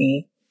escort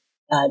me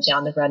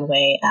down the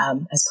runway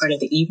as part of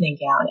the evening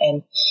gown.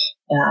 And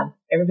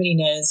everybody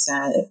knows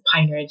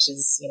Pine Ridge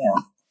is,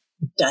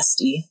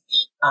 dusty.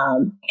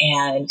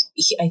 And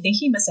I think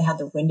he must have had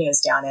the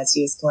windows down as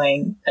he was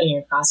cutting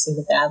across through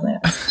the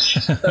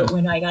Badlands. But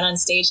when I got on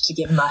stage to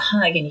give him a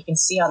hug, and you can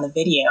see on the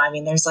video, I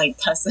mean, there's like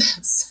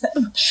dust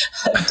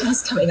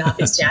coming off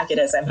his jacket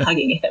as I'm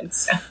hugging him.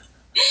 So.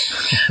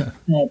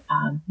 But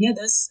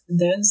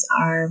those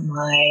are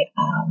my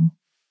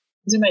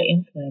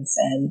influence,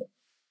 and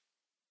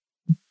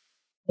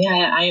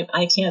I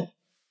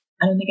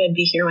don't think I'd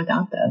be here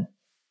without them.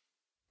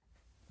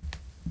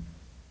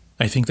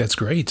 I think that's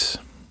great.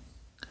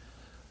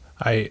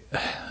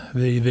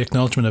 The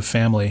acknowledgement of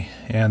family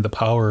and the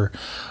power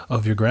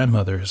of your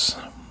grandmothers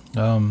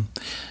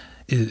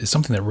is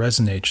something that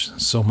resonates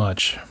so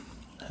much.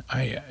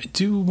 I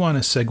do want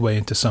to segue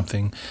into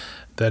something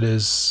that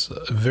is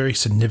a very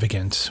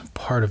significant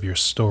part of your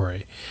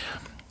story,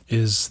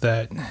 is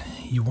that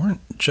you weren't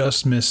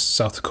just Miss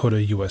South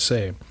Dakota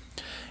USA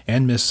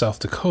and Miss South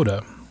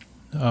Dakota.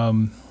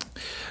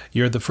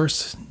 You're the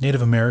first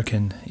Native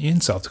American in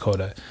South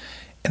Dakota.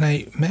 And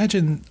I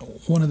imagine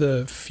one of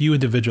the few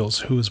individuals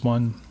who has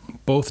won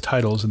both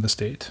titles in the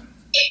state.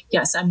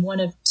 Yes, I'm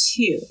one of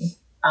two,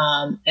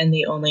 and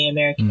the only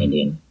American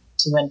Indian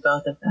to win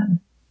both of them.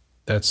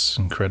 That's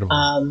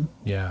incredible.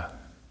 Yeah.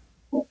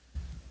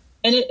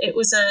 And it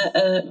was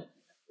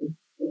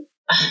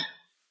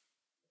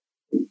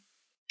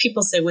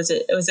people say, was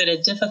it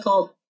a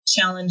difficult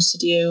challenge to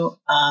do?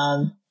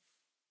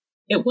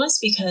 It was,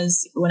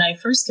 because when I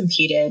first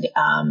competed,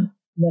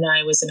 when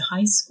I was in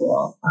high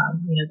school,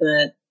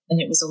 and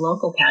it was a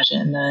local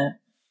pageant, and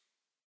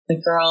the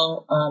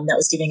girl that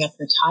was giving up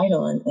her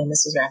title, and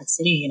this was Rapid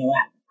City,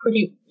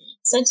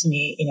 said to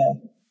me,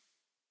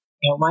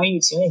 why are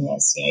you doing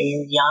this?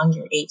 You're young,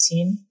 you're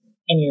 18,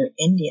 and you're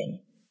Indian.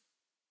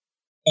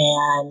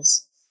 And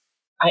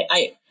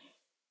I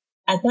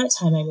at that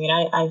time,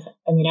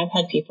 I've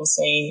had people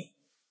say,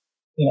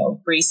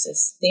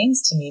 racist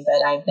things to me,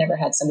 but I've never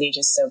had somebody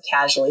just so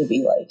casually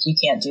be like, you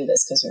can't do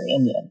this because you're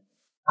Indian.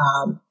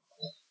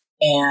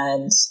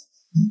 And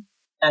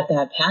at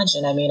that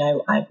pageant, I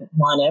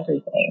won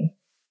everything.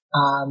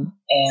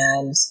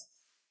 And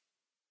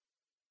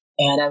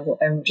I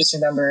just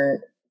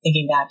remember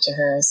thinking back to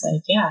her, it's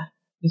like, yeah,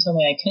 you told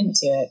me I couldn't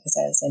do it because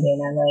I was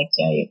Indian. I'm like,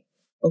 yeah,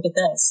 look at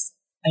this.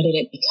 I did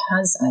it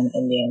because I'm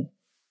Indian.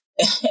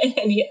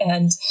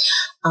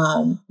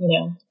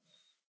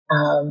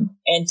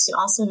 And to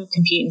also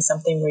compete in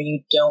something where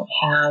you don't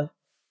have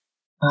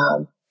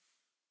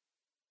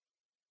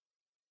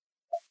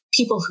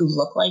people who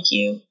look like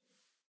you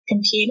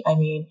compete. I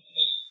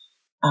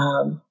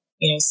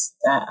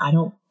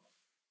don't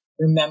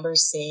remember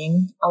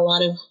seeing a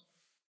lot of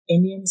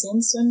Indians in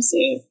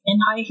swimsuit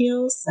and high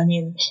heels.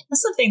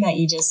 That's something that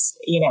you just,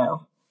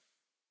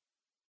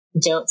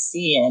 don't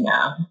see in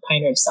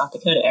Pine Ridge, South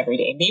Dakota every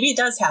day. Maybe it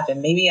does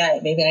happen. Maybe I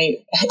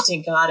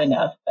didn't go out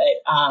enough,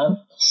 but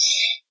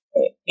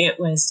it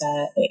was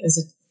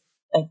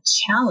a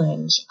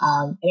challenge.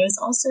 It was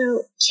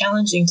also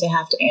challenging to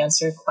have to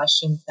answer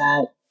questions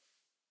that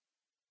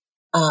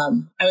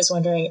I was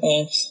wondering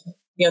if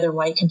the other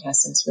white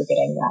contestants were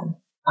getting them.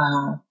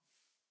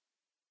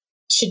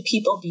 Should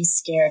people be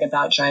scared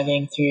about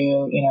driving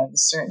through, the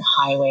certain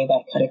highway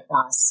that cut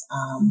across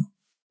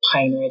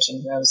Pine Ridge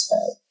and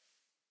Rosebud?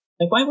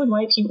 Like, why would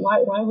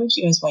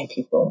you as white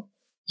people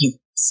be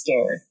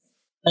scared?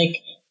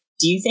 Like,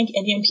 do you think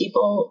Indian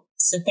people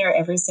sit there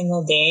every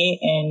single day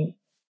and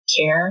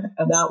care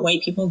about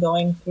white people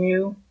going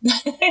through?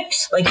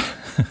 Like,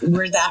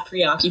 we're that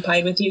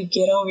preoccupied with you?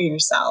 Get over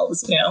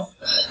yourselves, you know?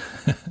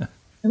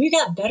 And we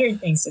got better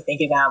things to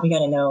think about. We got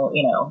to know,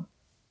 you know,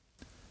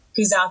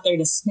 who's out there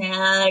to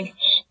snag.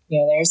 You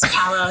know, there's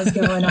powwows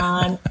going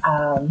on.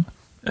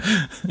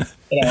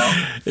 You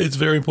know, it's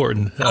very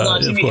important. How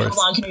long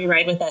can we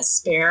ride with that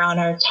spare on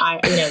our tire?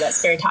 You know, that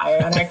spare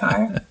tire on our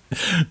car.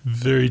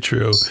 Very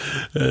true.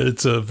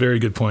 It's a very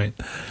good point.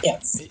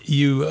 Yes.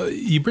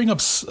 You bring up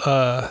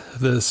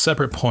the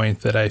separate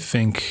point that I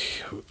think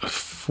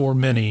for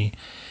many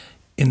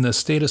in the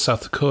state of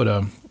South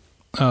Dakota,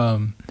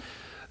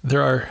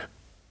 there are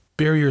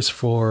barriers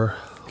for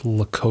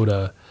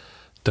Lakota,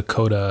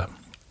 Dakota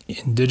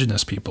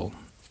indigenous people.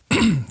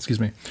 Excuse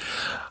me.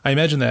 I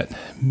imagine that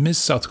Miss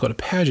South Dakota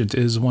pageant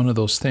is one of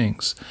those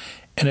things.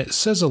 And it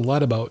says a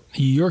lot about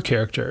your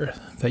character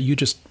that you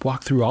just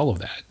walk through all of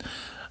that.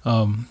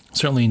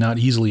 Certainly not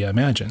easily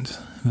imagined,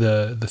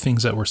 the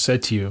things that were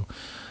said to you.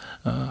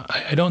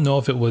 I don't know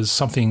if it was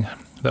something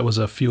that was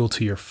a fuel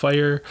to your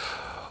fire,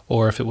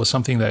 or if it was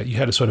something that you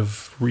had to sort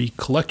of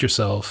recollect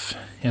yourself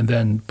and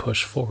then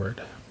push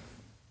forward.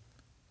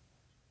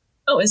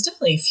 Oh, it's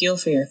definitely fuel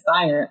for your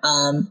fire.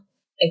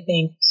 I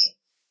think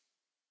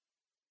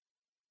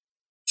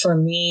for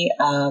me,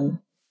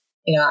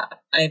 you know,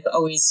 I've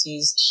always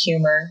used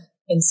humor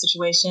in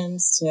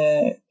situations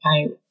to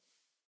kind of,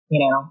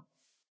 you know,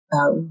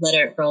 let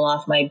it roll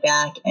off my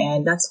back.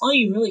 And that's all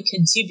you really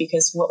could do,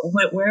 because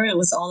where it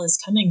was all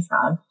this coming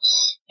from.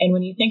 And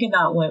when you think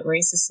about what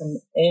racism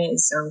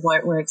is, or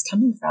where it's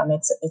coming from,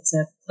 it's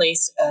a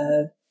place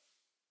of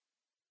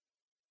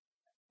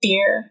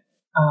fear,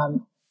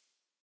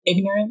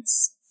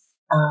 ignorance,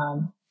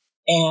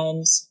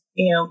 and,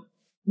 you know,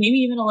 maybe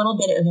even a little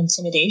bit of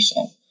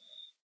intimidation.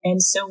 And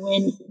so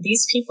when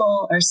these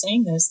people are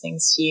saying those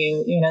things to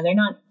you, you know,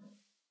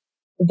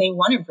 they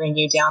want to bring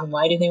you down.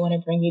 Why do they want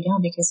to bring you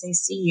down? Because they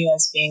see you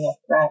as being a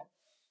threat,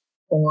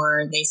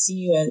 or they see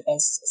you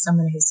as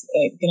someone who's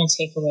going to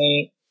take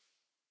away,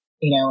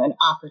 you know, an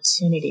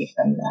opportunity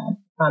from them.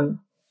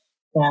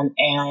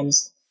 And,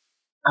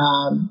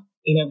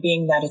 you know,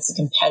 being that it's a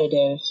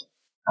competitive,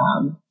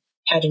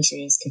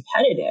 pageantry is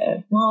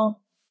competitive.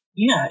 Well,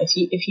 yeah, if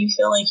you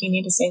feel like you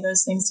need to say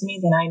those things to me,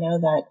 then I know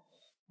that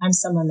I'm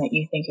someone that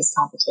you think is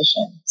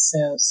competition.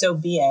 So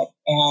be it.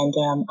 And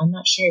I'm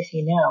not sure if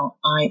you know,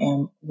 I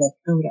am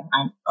Lakota.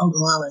 I'm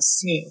Oglala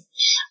Sioux.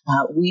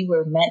 We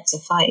were meant to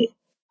fight.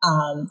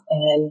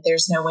 And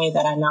there's no way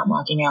that I'm not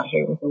walking out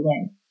here with a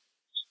win.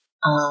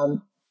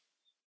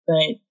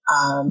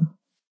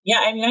 Yeah,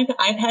 I mean,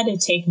 I've had to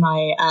take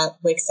my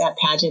licks at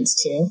pageants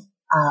too.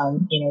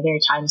 You know, there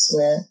are times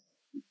where,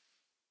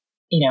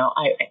 you know,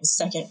 I'm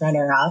second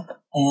runner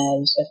up,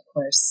 and of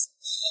course,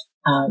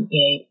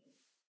 you know,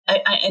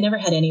 I never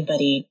had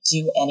anybody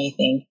do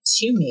anything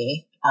to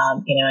me.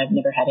 You know, I've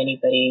never had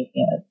anybody,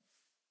 you know,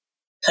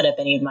 cut up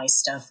any of my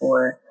stuff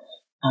or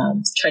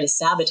try to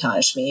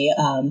sabotage me.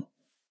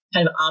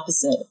 Kind of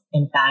opposite,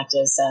 in fact,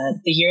 is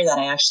the year that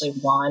I actually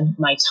won,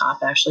 my top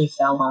actually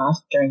fell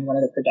off during one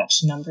of the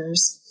production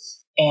numbers.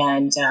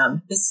 And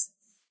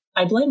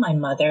I blame my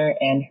mother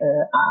and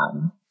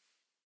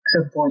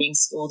her boarding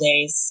school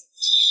days,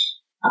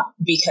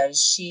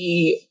 because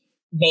she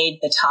made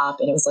the top,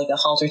 and it was like a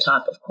halter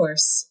top. Of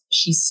course,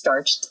 she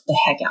starched the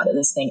heck out of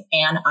this thing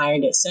and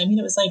ironed it. So, I mean,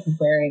 it was like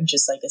wearing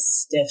just like a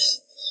stiff,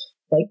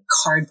 like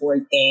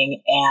cardboard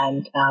thing.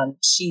 And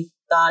she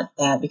thought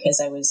that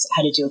because I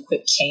had to do a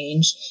quick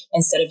change,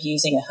 instead of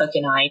using a hook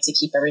and eye to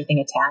keep everything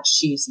attached,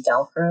 she used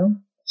Velcro.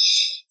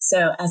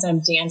 So as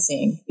I'm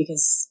dancing,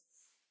 because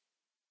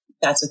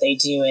that's what they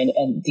do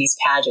in these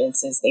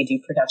pageants, is they do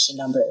production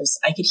numbers,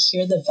 I could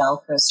hear the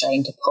Velcro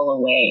starting to pull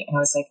away. And I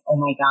was like, oh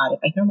my God, if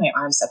I throw my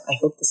arms up, I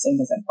hope this thing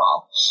doesn't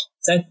fall.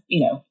 So I,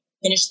 you know,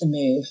 finished the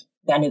move,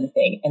 the end of the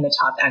thing, and the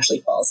top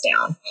actually falls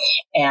down.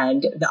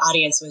 And the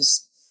audience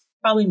was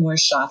probably more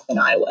shocked than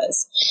I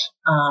was.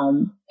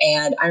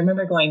 And I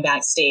remember going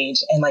backstage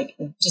and like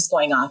just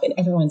going off, and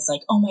everyone's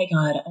like, oh my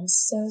God, I'm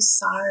so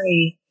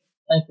sorry.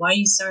 Like, why are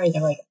you sorry?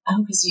 They're like,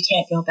 oh, because you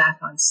can't go back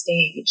on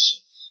stage.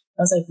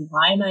 I was like,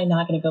 why am I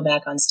not going to go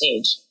back on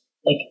stage?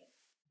 Like,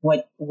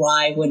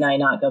 why wouldn't I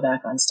not go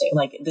back on stage?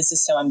 Like, this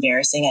is so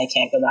embarrassing. I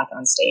can't go back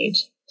on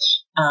stage.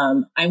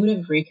 I would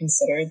have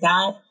reconsidered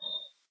that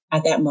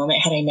at that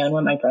moment had I known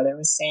what my brother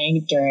was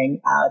saying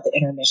during the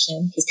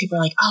intermission, because people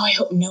are like, oh, I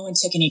hope no one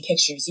took any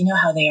pictures. You know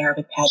how they are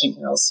with pageant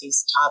girls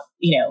who's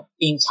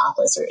being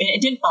topless, or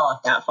it didn't fall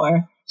off that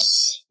far,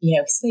 you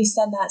know, because they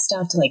said that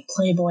stuff to like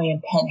Playboy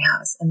and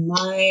Penthouse. And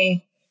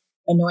my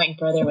annoying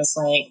brother was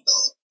like,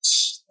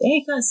 they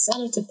ain't gonna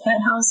send it to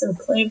Penthouse or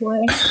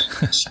Playboy.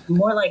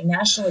 More like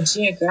National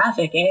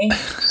Geographic, eh?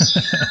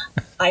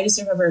 I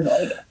just remember,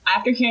 like,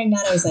 after hearing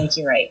that, I was like,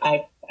 you're right.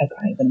 I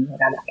probably wouldn't have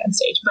gone back on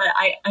stage. But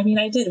I mean,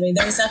 I did. I mean,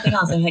 there was nothing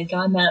else. I had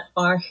gone that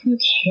far. Who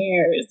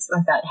cares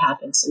if that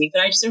happened to me?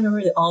 But I just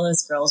remember that all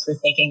those girls were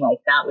thinking,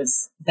 like, that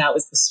was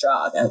the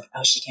straw. That,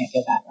 oh, she can't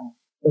go back on.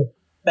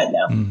 But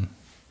no.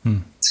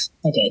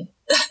 I did.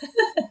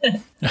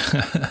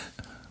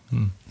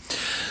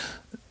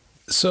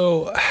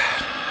 So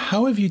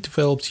how have you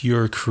developed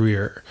your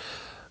career,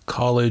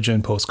 college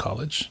and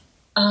post-college?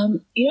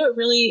 It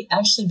really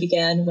actually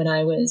began when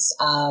I was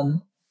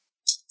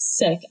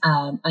sick.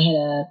 I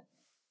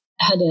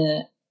had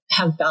to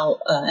have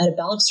I had a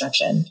bowel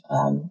obstruction.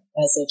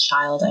 As a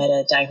child, I had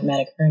a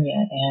diaphragmatic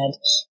hernia, and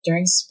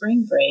during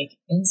spring break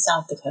in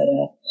South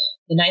Dakota,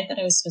 the night that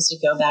I was supposed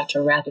to go back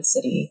to Rapid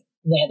City,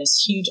 they had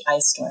this huge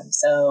ice storm.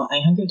 So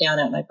I hunkered down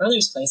at my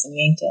brother's place in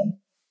Yankton,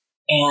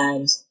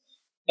 and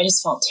I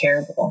just felt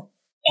terrible.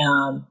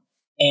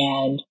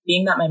 And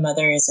being that my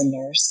mother is a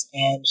nurse,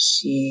 and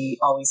she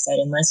always said,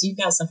 unless you've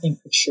got something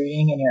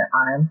protruding in your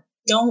arm,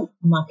 don't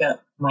muck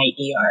up my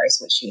ER, is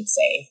what she would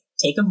say.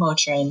 Take a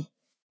Motrin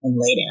and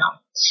lay down.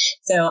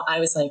 So I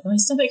was like, well, my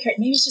stomach hurt.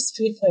 Maybe it's just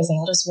food poisoning.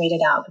 I'll just wait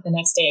it out. But the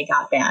next day it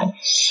got bad.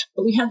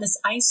 But we had this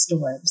ice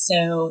storm.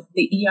 So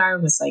the ER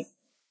was like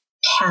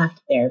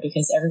packed there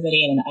because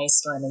everybody in an ice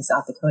storm in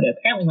South Dakota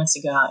apparently wants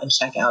to go out and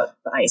check out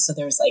the ice. So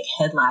there was like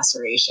head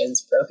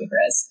lacerations, broken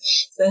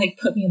wrists. So they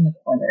put me in the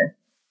corner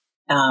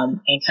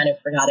and kind of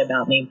forgot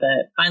about me.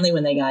 But finally,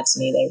 when they got to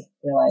me, they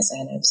realized I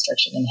had an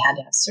obstruction and had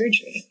to have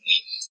surgery.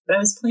 But I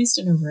was placed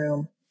in a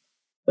room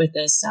with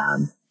this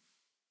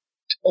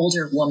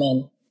older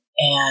woman,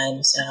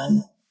 and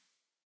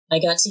I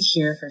got to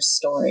hear her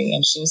story.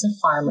 And she was a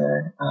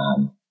farmer,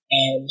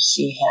 and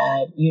she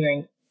had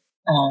uterine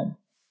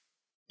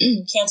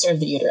cancer of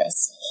the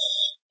uterus.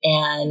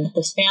 And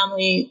the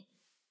family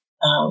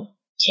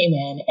came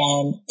in,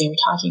 and they were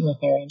talking with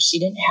her, and she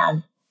didn't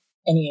have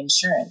any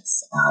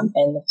insurance.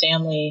 And the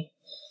family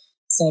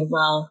said,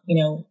 well,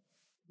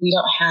 we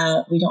don't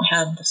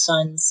have the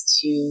funds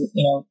to,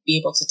 be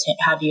able to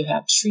have you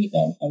have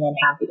treatment and then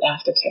have the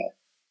aftercare.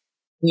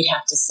 We'd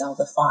have to sell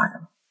the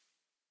farm.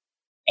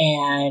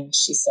 And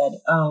she said,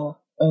 oh,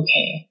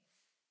 okay.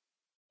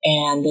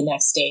 And the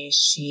next day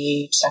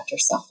she checked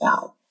herself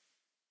out.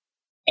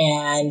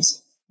 And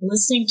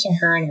listening to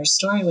her and her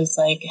story was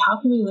like, how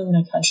can we live in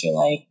a country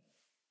like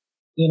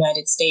the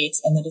United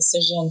States and the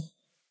decision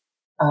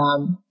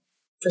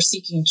for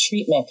seeking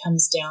treatment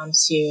comes down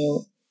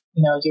to,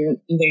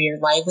 either your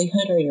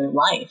livelihood or your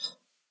life.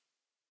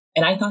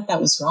 And I thought that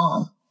was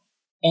wrong.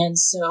 And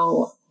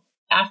so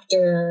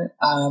after,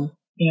 I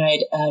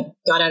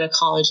got out of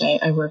college,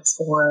 I worked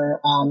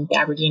for the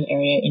Aberdeen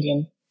Area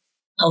Indian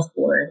Health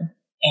Board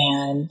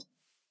and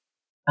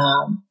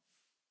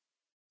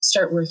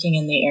start working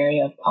in the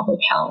area of public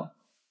health.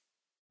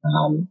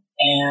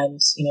 And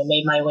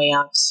made my way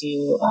out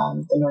to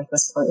the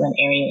Northwest Portland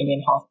Area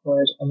Indian Health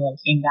Board, and then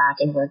came back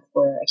and worked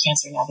for a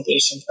cancer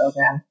navigation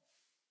program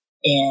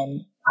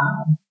in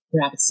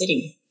Rapid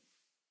City.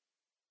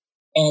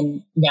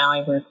 And now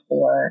I work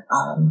for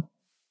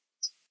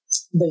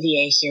the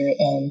VA here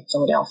in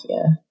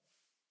Philadelphia.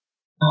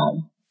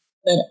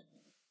 But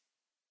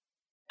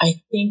I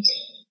think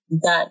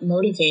that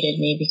motivated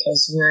me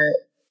because we're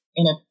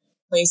in a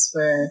place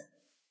where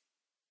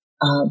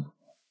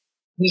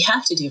we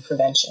have to do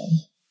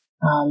prevention,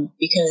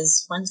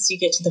 because once you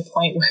get to the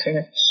point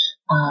where,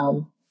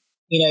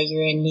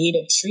 you're in need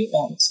of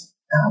treatment,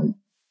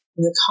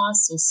 the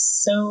cost is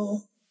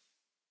so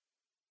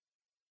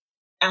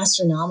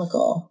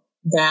astronomical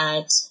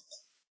that,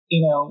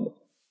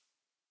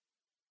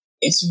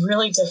 it's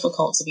really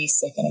difficult to be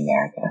sick in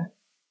America.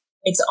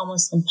 It's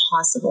almost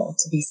impossible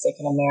to be sick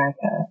in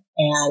America.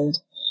 And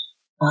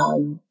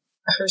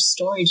her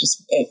story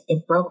just,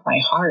 it broke my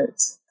heart.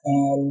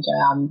 And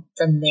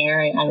from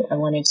there, I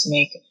wanted to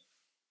make,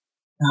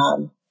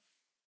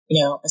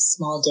 a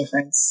small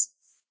difference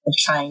of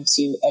trying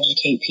to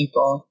educate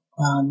people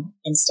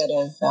instead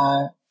of,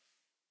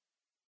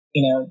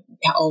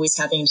 always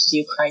having to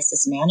do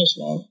crisis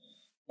management,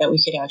 that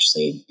we could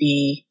actually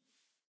be,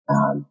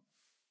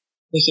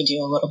 we could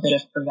do a little bit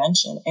of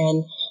prevention.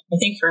 And I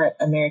think for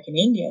American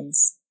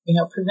Indians,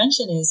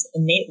 prevention is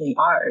innately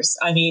ours.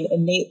 I mean,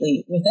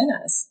 innately within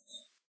us.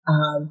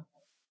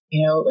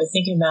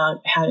 Thinking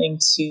about having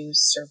to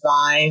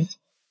survive,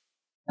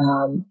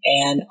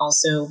 and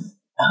also,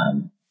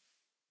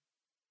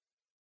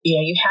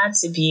 you had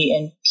to be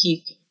in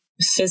peak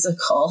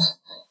physical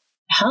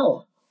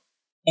health.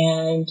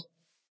 And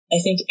I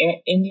think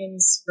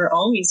Indians were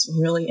always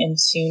really in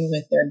tune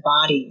with their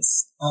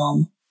bodies.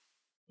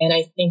 And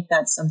I think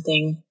that's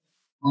something,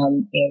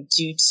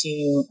 due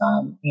to,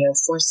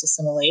 forced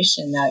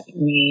assimilation, that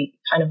we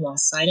kind of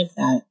lost sight of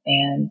that.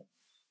 And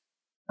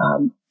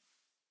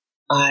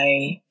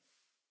I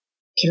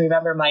can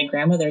remember my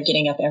grandmother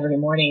getting up every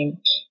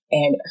morning,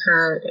 and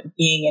her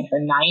being in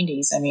her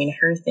 90s. I mean,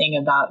 her thing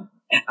about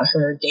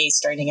her day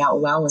starting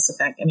out well was the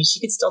fact, she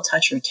could still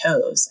touch her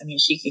toes.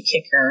 She could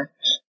kick her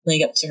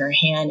leg up to her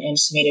hand, and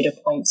she made it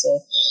a point to,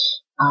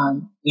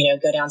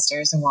 go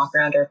downstairs and walk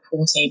around her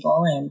pool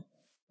table and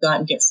go out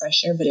and get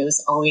fresh air. But it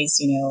was always,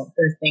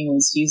 her thing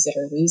was use it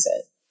or lose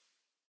it.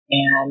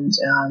 And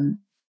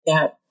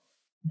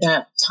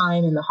that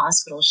time in the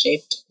hospital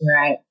shaped where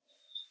I,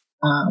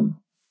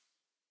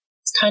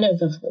 it's kind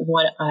of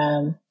what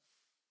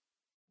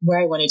where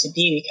I wanted to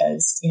be,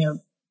 because,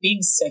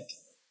 being sick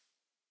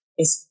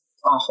is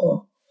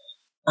awful.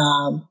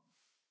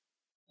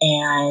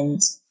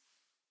 And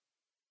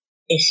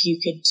if you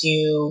could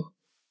do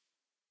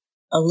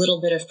a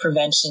little bit of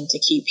prevention to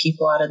keep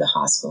people out of the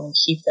hospital and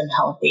keep them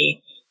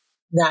healthy,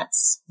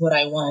 that's what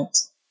I want.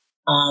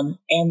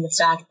 And the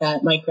fact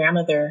that my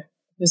grandmother,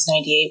 who was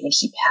 98 when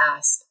she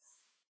passed,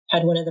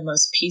 had one of the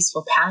most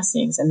peaceful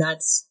passings. And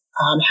that's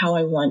how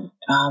I want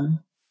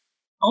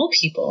all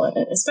people,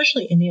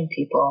 especially Indian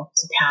people,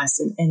 to pass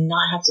and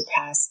not have to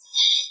pass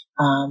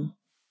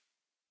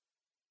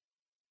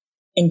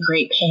in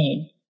great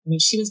pain. I mean,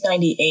 she was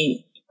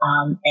 98,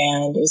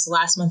 and it was the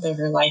last month of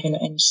her life. And I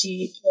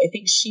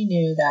think she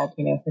knew that,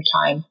 her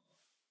time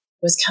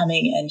was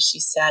coming. And she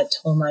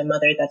told my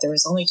mother that there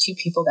was only two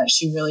people that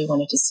she really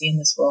wanted to see in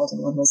this world.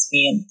 And one was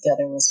me, and the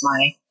other was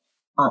my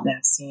Aunt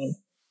Maxine.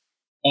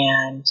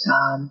 And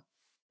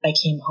I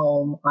came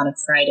home on a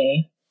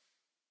Friday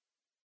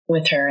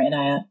with her,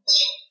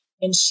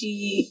 and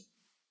she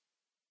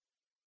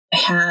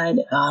had,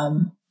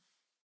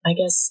 I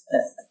guess,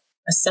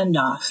 a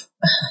send-off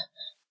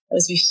that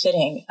was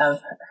befitting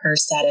of her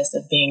status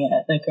of being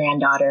the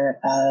granddaughter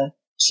of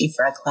Chief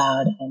Red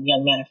Cloud and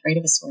Young Man Afraid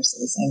of His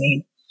Horses. I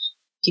mean,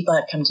 people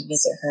had come to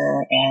visit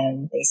her,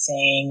 and they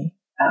sang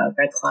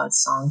Red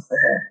Cloud's song for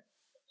her.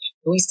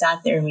 We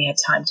sat there and we had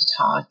time to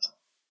talk.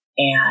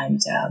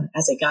 And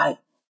as it got,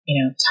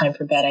 time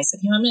for bed, I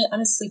said, I'm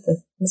gonna sleep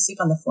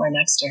on the floor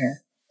next to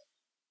her.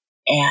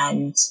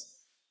 And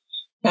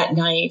that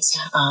night,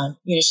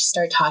 she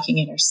started talking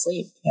in her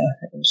sleep,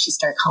 and she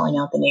started calling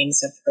out the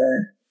names of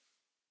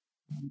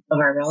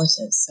our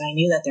relatives. So I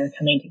knew that they were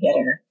coming to get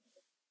her.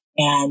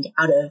 And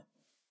out of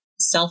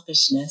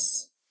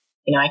selfishness,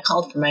 I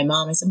called for my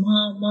mom. I said,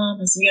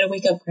 Mom, I said, we got to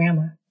wake up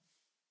Grandma.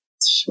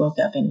 So she woke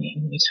up, and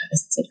we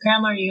said,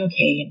 Grandma, are you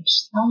okay? And she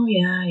said, oh,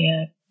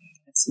 yeah.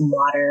 Had some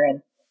water.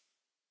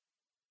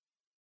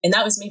 And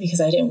that was me,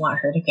 because I didn't want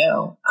her to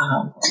go.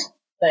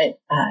 But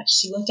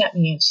she looked at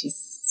me, and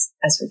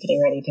as we're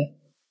getting ready to,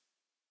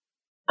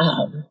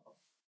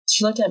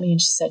 she looked at me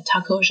and she said,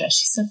 Takoja,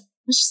 she said,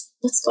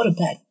 let's go to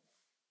bed.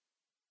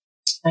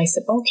 And I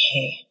said,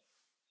 okay.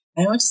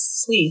 And I went to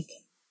sleep.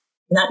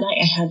 And that night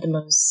I had the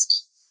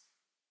most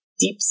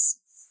deep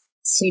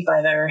sleep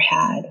I've ever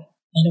had.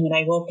 And when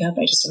I woke up,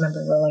 I just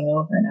remember rolling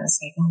over, and I was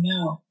like, oh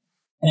no.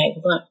 And I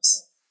looked,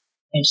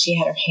 and she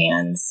had her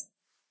hands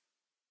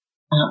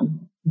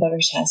above her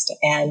chest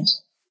and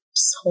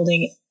just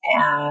holding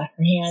her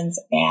hands.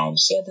 And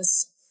she had the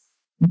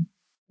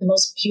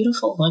most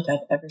beautiful look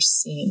I've ever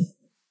seen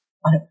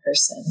on a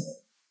person.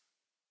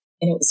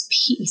 And it was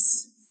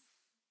peace.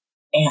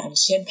 And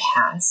she had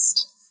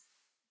passed.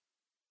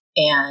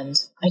 And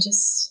I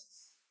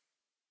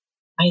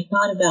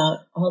thought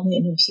about all the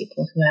Indian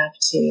people who have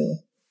to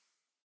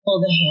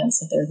hold the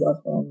hands of their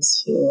loved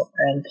ones who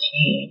are in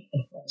pain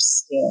and who are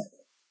scared.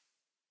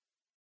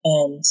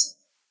 And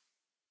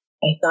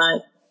I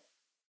thought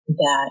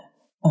that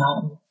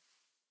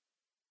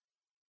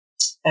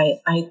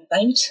I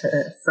thanked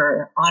her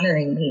for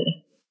honoring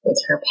me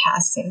with her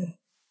passing,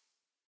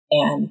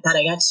 and that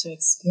I got to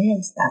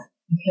experience that,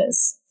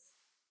 because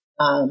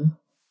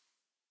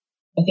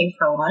I think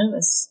for a lot of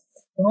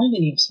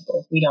Indian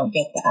people, we don't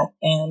get that.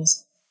 And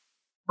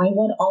I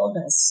want all of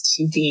us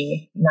to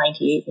be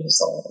 98 years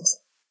old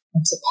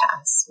and to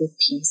pass with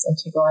peace and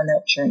to go on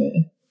that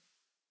journey.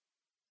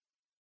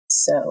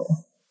 So,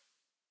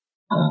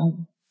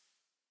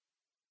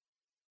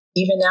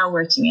 even now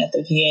working at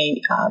the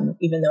VA,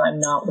 even though I'm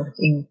not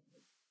working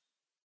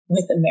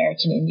with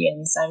American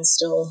Indians, I'm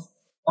still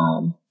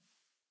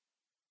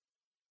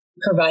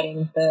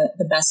providing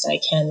the best I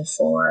can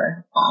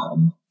for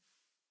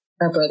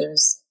our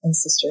brothers and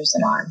sisters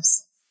in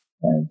arms.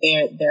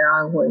 They're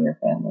our warrior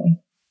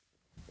family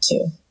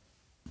too.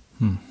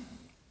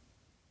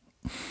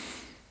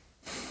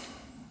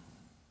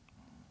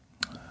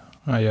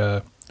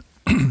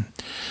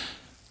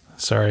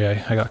 Sorry,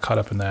 I got caught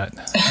up in that.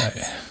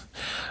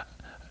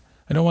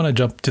 I don't want to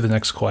jump to the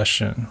next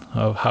question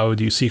of how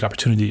do you seek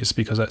opportunities,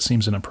 because that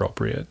seems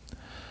inappropriate.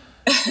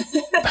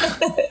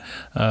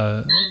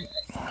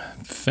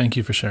 Thank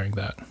you for sharing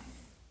that.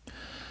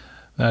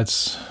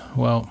 That's,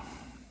 well,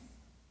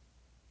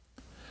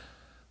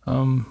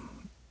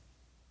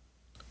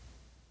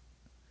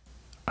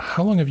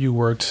 how long have you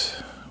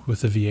worked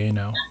with the VA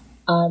now?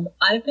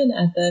 I've been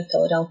at the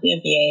Philadelphia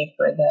VA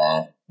for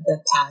the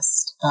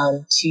past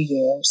 2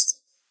 years.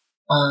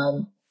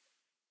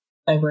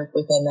 I work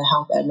within the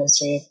health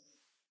administrative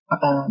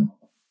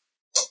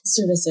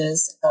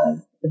services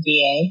of the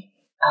VA.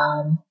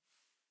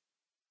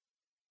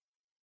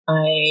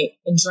 I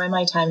enjoy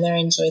my time there. I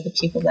enjoy the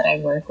people that I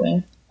work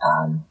with.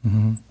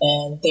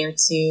 And there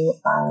too,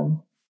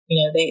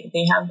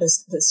 they have the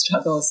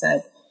struggles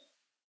that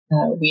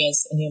we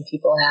as Indian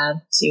people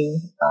have too,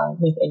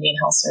 with Indian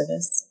Health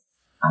Service.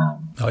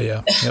 Oh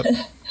yeah. Yep.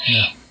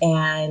 Yeah.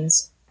 And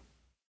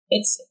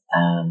it's,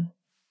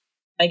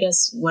 I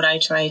guess what I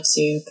try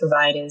to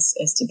provide is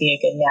to be a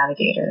good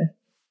navigator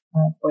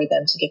for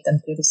them, to get them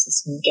through the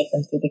system, get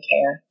them through the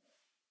care.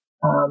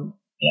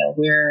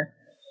 We're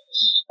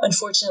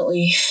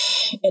unfortunately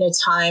in a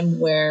time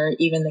where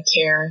even the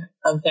care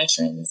of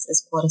veterans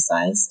is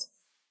politicized,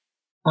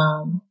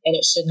 and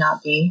it should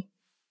not be.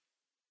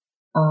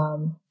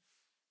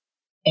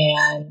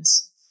 And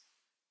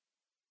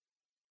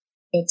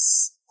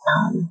it's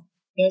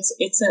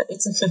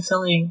a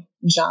fulfilling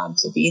job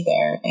to be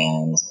there,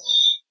 and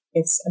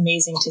it's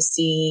amazing to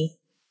see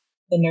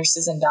the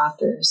nurses and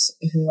doctors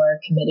who are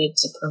committed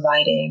to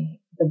providing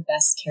the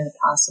best care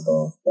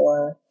possible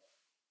for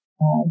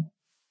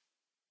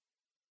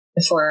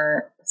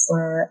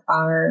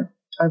our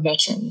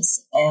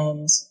veterans.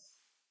 And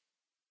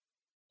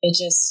it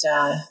just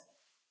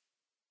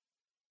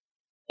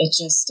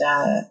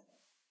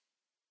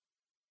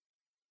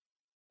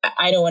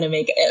I don't want to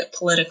make it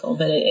political,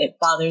 but it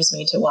bothers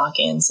me to walk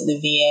into the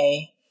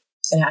VA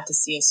and have to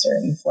see a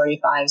certain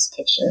 45's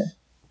picture.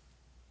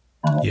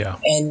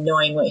 And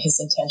knowing what his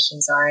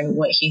intentions are and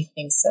what he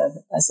thinks of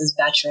us as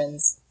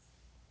veterans.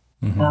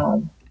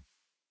 Mm-hmm.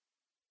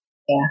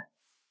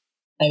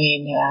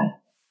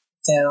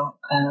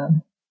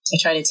 I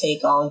try to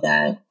take all of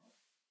that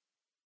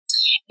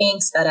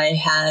angst that I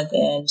have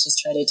and just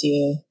try to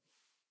do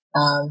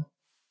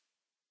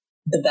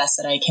the best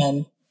that I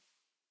can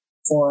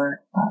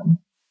for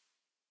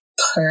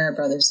our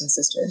brothers and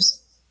sisters.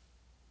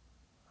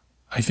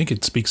 I think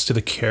it speaks to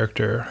the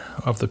character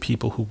of the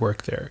people who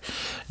work there,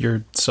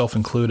 yourself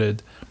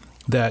included,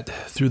 that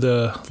through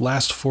the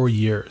last 4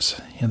 years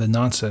and the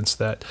nonsense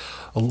that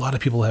a lot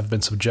of people have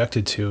been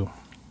subjected to,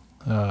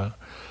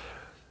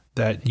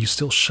 that you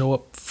still show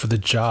up for the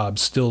job,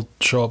 still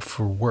show up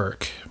for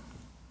work,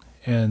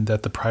 and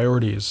that the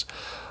priorities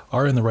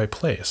are in the right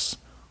place.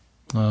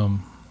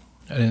 And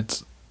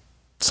it's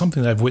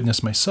something that I've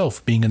witnessed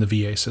myself being in the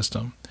VA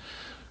system.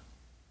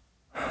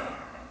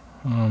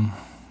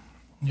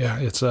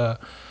 It's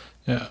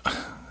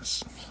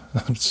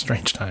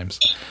strange times.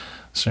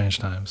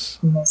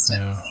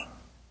 Yeah.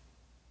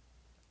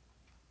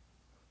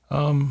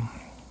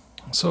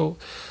 So,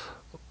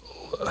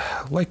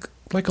 like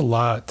a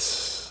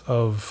lot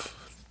of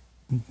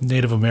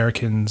Native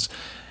Americans,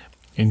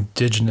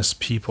 indigenous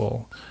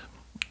people,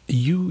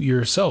 you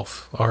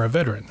yourself are a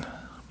veteran.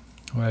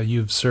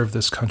 You've served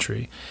this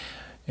country,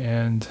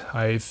 and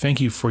I thank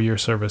you for your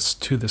service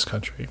to this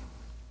country.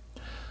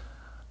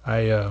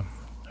 I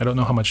don't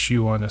know how much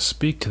you want to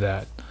speak to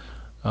that,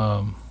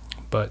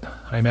 but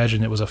I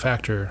imagine it was a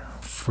factor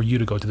for you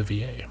to go to the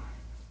VA.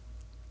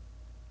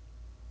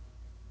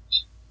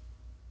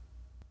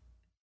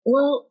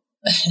 Well,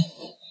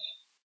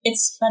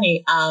 it's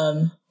funny.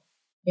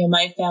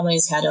 My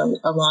family's had a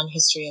long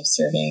history of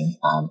serving,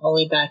 all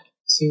the way back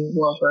to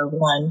World War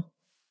I.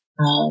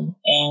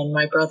 And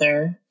my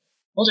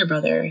older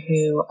brother,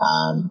 who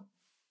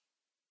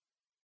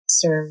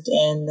served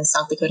in the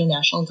South Dakota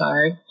National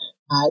Guard,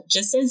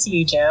 just as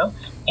you, Joe.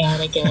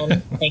 And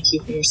again, thank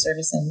you for your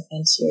service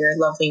and to your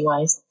lovely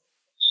wife.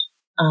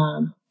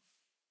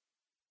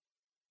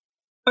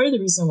 Part of the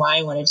reason why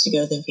I wanted to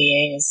go to the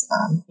VA is,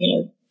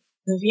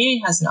 the VA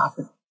has an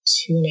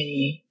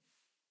opportunity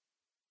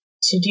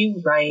to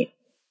do right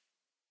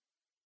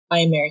by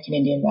American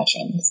Indian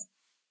veterans.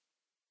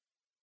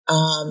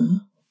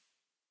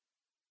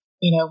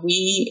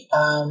 We,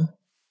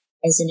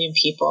 as Indian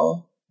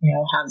people,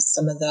 have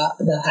some of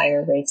the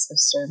higher rates of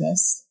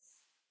service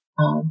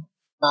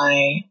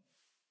by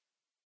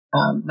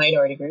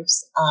minority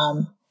groups.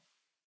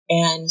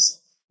 And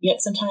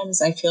yet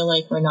sometimes I feel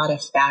like we're not a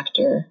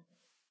factor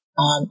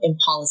in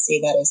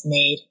policy that is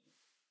made.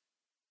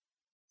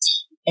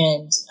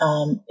 And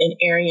in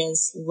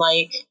areas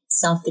like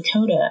South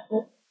Dakota,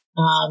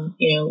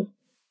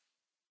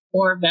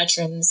 or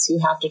veterans who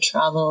have to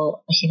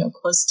travel,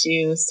 close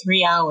to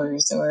 3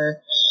 hours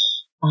or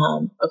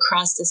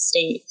across the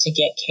state to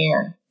get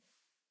care.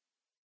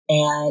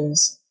 And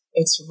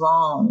it's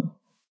wrong.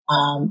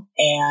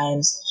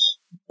 And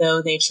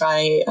though they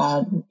try,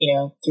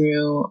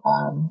 through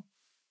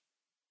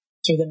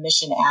the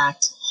Mission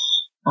Act,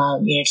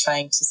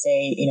 trying to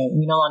say,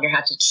 we no longer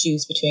have to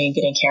choose between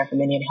getting care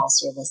from Indian Health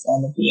Service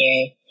and the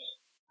VA.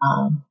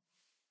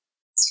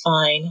 It's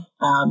fine.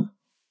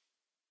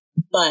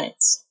 But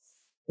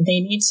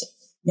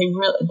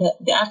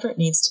the effort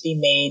needs to be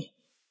made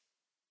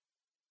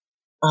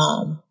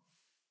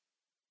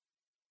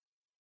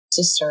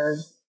to serve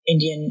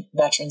Indian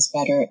veterans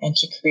better and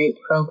to create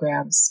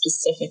programs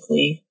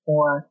specifically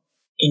for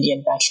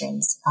Indian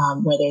veterans,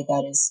 whether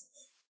that is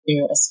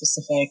through a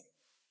specific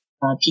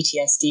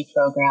PTSD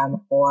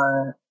program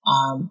or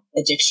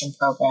addiction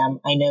program.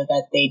 I know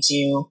that they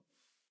do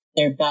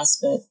their best,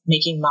 but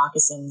making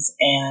moccasins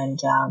and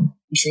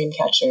dream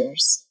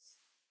catchers,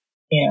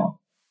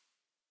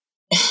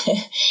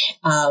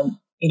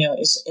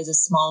 is a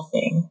small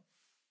thing.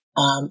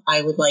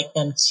 I would like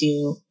them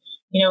to,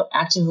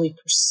 actively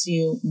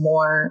pursue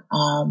more,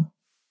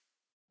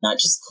 not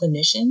just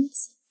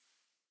clinicians,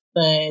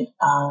 but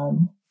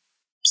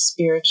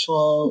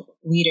spiritual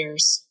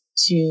leaders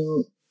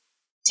to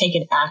take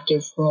an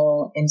active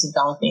role in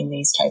developing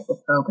these type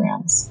of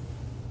programs.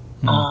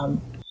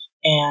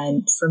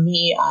 And for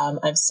me,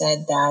 I've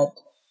said that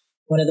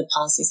one of the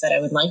policies that I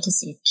would like to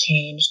see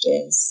changed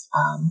is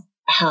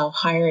how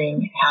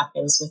hiring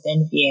happens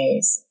within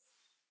VAs.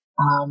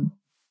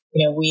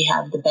 We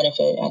have the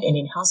benefit at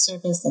Indian Health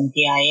Service and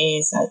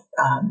VIAs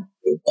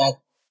that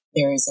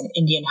there is an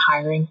Indian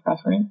hiring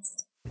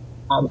preference,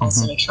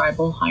 also a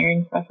tribal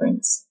hiring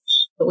preference.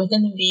 But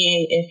within the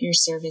VA, if your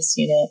service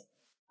unit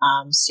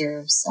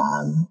serves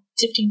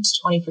 15 to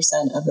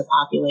 20% of the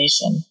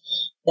population,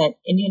 that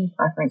Indian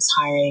preference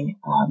hiring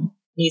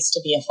needs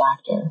to be a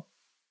factor.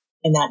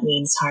 And that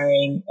means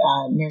hiring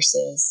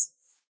nurses,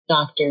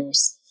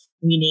 doctors.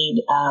 We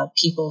need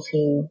people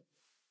who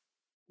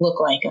look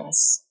like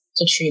us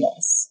to treat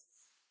us.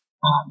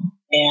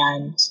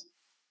 And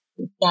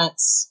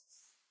that's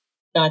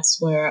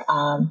where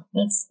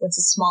that's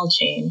a small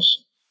change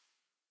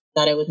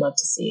that I would love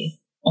to see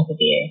at the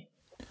VA.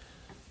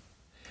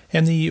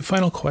 And the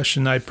final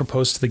question I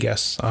propose to the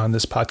guests on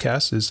this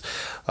podcast is,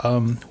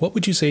 what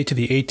would you say to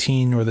the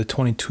 18 or the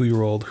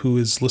 22-year-old who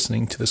is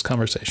listening to this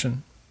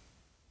conversation?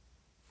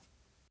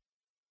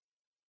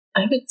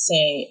 I would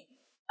say,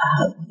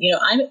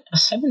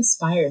 I'm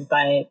inspired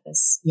by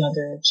this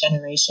younger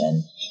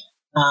generation,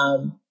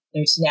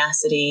 their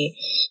tenacity,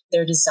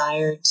 their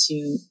desire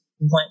to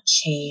want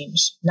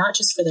change, not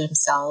just for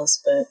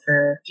themselves, but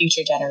for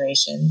future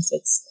generations.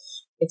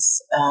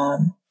 It's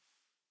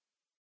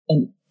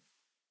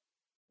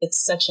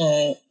such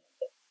an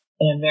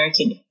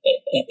American,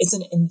 it's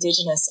an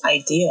indigenous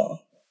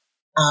ideal.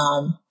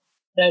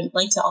 But I'd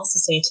like to also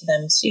say to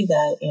them too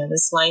that,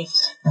 this life,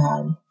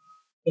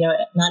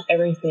 not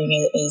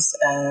everything is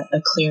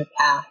a clear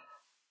path,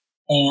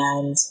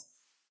 and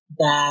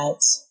that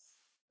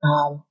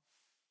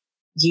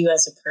you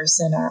as a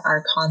person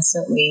are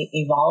constantly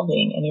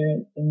evolving, and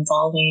you're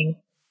evolving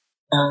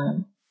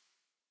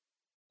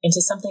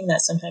into something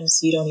that sometimes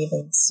you don't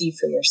even see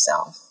for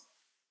yourself.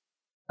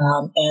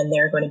 And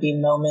there are going to be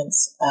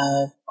moments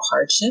of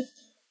hardship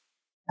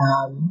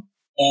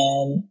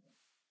and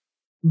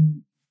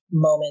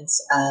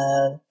moments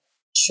of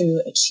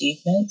true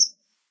achievement.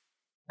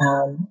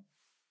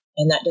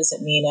 And that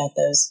doesn't mean at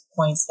those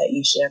points that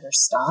you should ever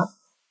stop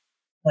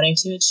wanting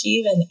to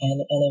achieve. And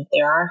if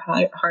there are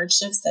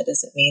hardships, that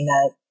doesn't mean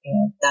that,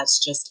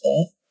 that's just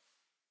it.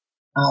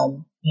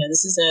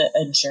 This is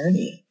a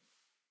journey.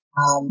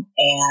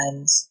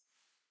 And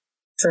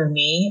for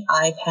me,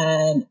 I've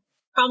had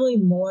probably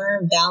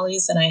more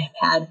valleys than I have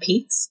had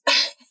peaks,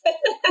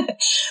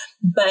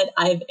 but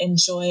I've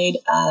enjoyed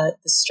the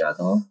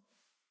struggle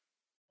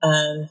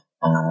of,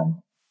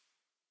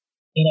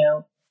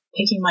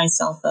 picking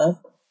myself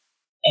up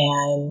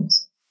and,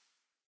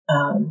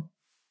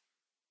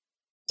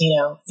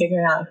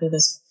 figuring out who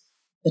this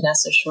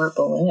Vanessa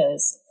Shortbull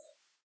is.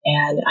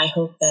 And I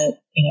hope that,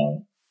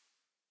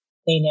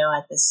 they know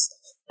at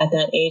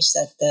that age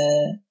that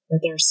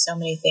there's so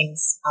many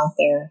things out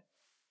there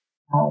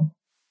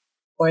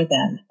for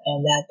them,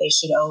 and that they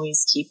should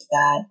always keep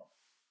that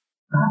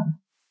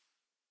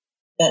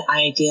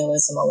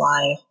idealism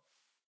alive.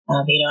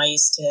 I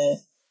used to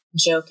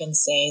joke and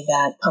say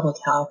that public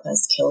health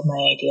has killed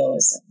my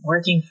idealism.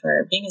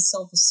 Being a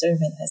civil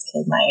servant has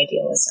killed my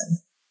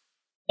idealism.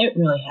 It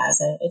really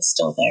hasn't. It's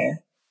still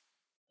there.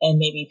 And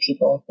maybe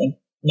people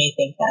may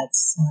think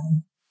that's,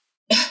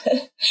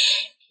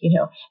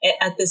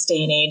 at this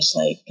day and age,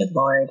 like, good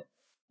Lord,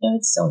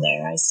 it's still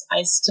there.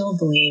 I still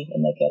believe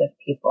in the good of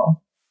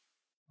people.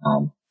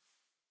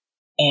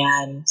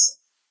 And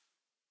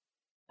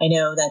I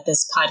know that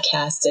this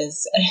podcast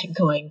is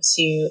going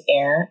to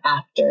air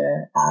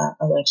after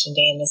Election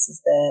Day, and this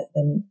is the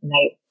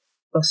night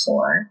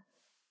before.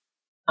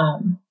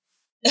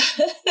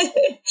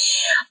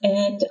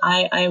 And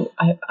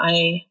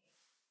I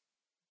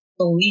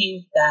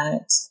believe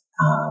that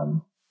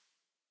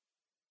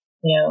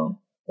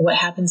what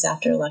happens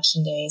after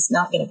Election Day is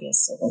not going to be a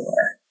civil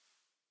war.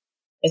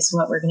 It's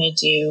what we're going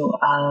to do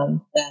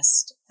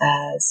best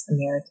as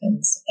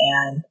Americans,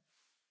 and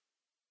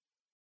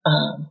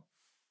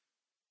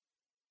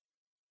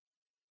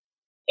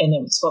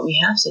it's what we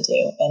have to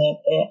do,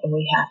 and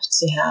we have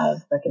to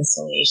have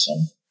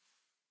reconciliation,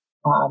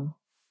 and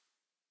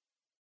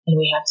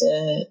we have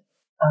to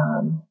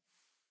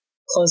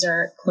close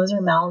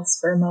our mouths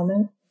for a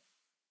moment,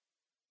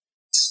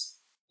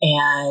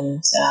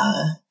 and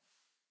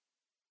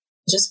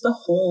just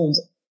behold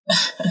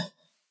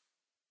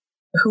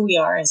who we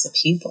are as a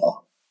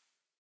people,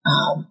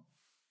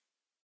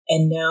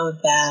 and know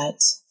that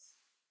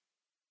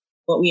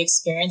what we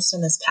experienced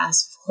in this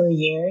past 4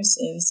 years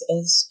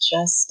is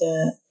just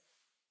a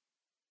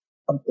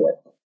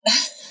blip,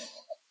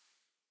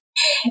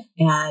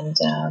 and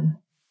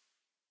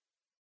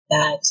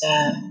that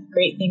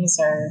great things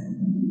are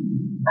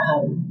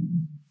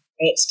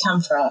to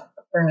come for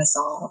us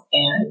all,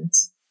 and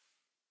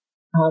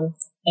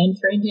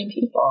for Indian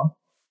people.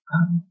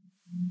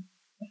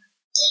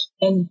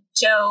 And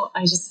Joe,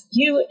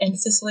 you and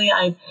Cicely,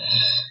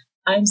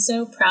 I'm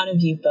so proud of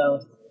you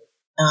both.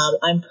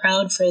 I'm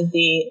proud for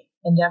the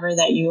endeavor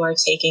that you are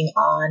taking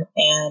on,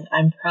 and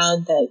I'm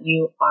proud that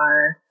you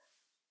are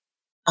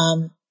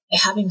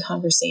having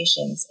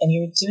conversations, and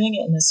you're doing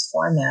it in this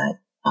format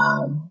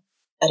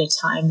at a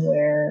time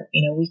where,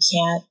 we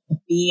can't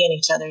be in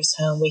each other's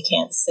home. We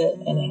can't sit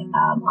and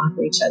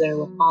offer each other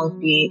with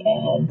coffee,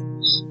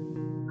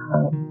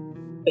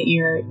 but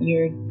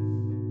you're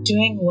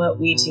doing what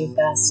we do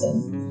best,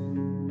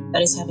 and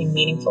that is having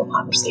meaningful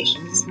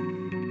conversations.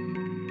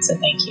 So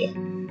thank you.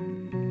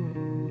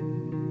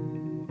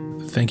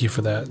 Thank you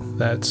for that.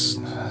 That's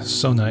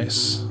so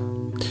nice.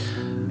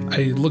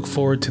 I look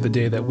forward to the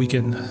day that we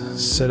can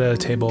sit at a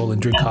table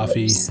and drink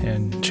coffee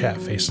and chat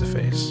face to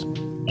face.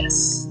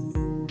 Yes.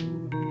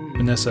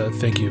 Vanessa,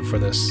 thank you for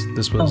this.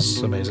 This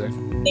was amazing.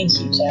 Thank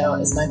you, Joe.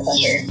 It's my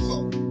pleasure.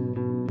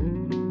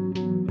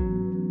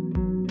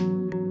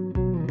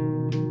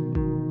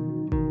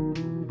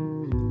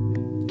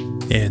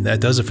 And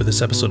that does it for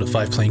this episode of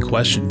 5 Plain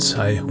Questions.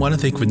 I want to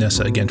thank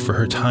Vanessa again for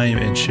her time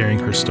and sharing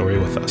her story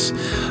with us.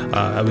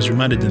 I was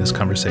reminded in this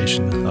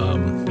conversation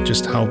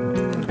just how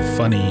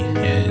funny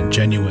and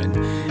genuine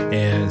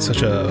and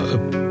such a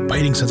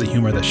biting sense of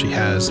humor that she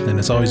has, and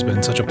it's always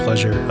been such a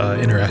pleasure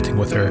interacting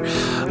with her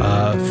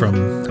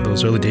from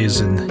those early days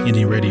in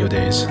indie radio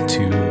days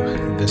to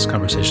this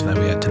conversation that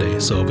we had today.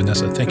 So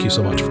Vanessa, thank you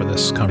so much for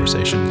this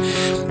conversation.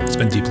 It's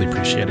been deeply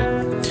appreciated.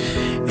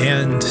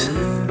 And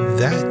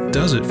that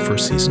does it for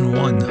season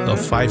 1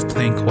 of 5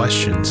 Plain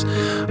Questions.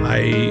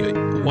 I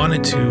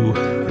wanted to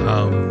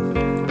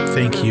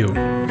thank you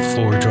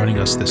for joining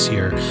us this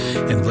year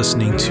and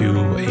listening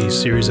to a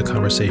series of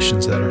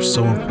conversations that are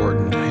so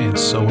important and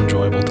so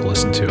enjoyable to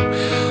listen to.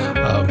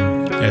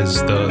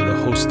 As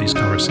the host of these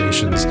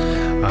conversations,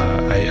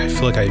 I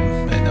feel like I'm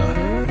in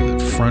a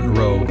front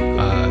row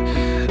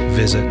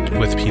visit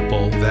with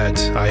people that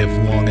I have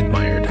long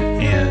admired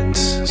and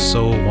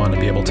so want to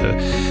be able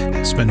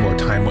to spend more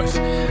time with.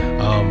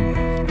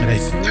 And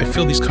I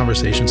feel these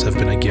conversations have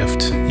been a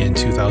gift in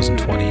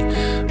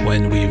 2020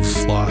 when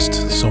we've lost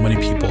so many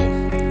people,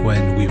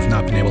 when we've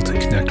not been able to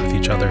connect with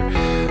each other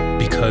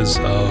because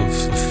of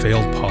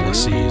failed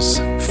policies,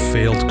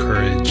 failed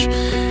courage,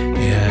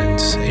 and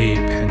a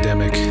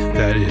pandemic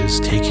that is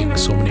taking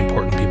so many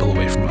important people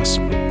away from us.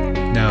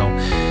 Now,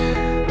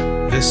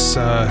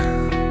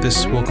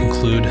 this will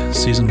conclude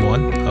season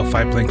 1 of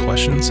 5 Plain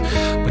Questions,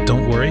 but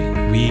don't worry,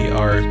 we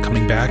are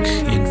coming back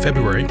in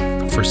February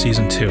for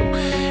season 2,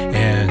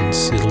 and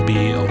it'll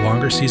be a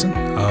longer season,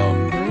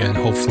 and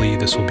hopefully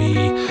this will be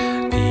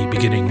the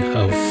beginning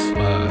of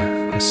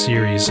a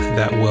series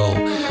that will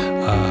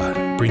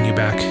bring you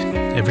back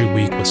every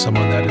week with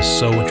someone that is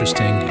so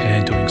interesting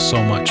and doing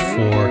so much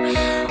for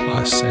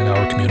us and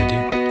our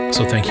community.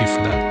 So thank you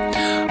for that.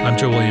 I'm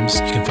Joe Williams.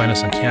 You can find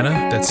us on CANA,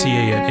 that's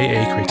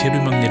CANAA, Creativity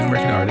Among Native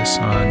American Artists,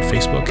 on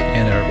Facebook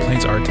and our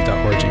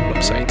plainsart.org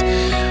website.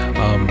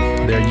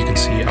 There you can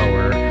see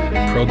our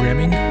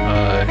programming,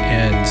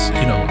 and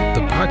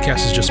the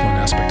podcast is just one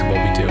aspect of what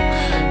we do.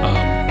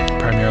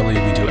 Primarily,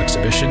 we do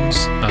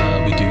exhibitions,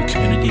 we do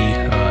community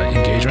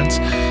engagements.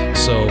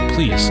 So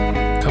please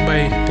come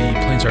by the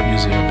Plains Art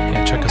Museum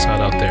and check us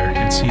out there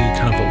and see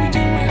kind of what we do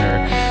in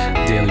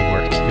our daily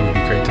work. It would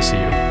be great to see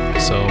you.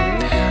 So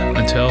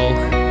until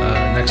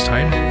next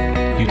time,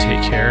 you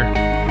take care,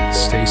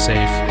 stay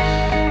safe,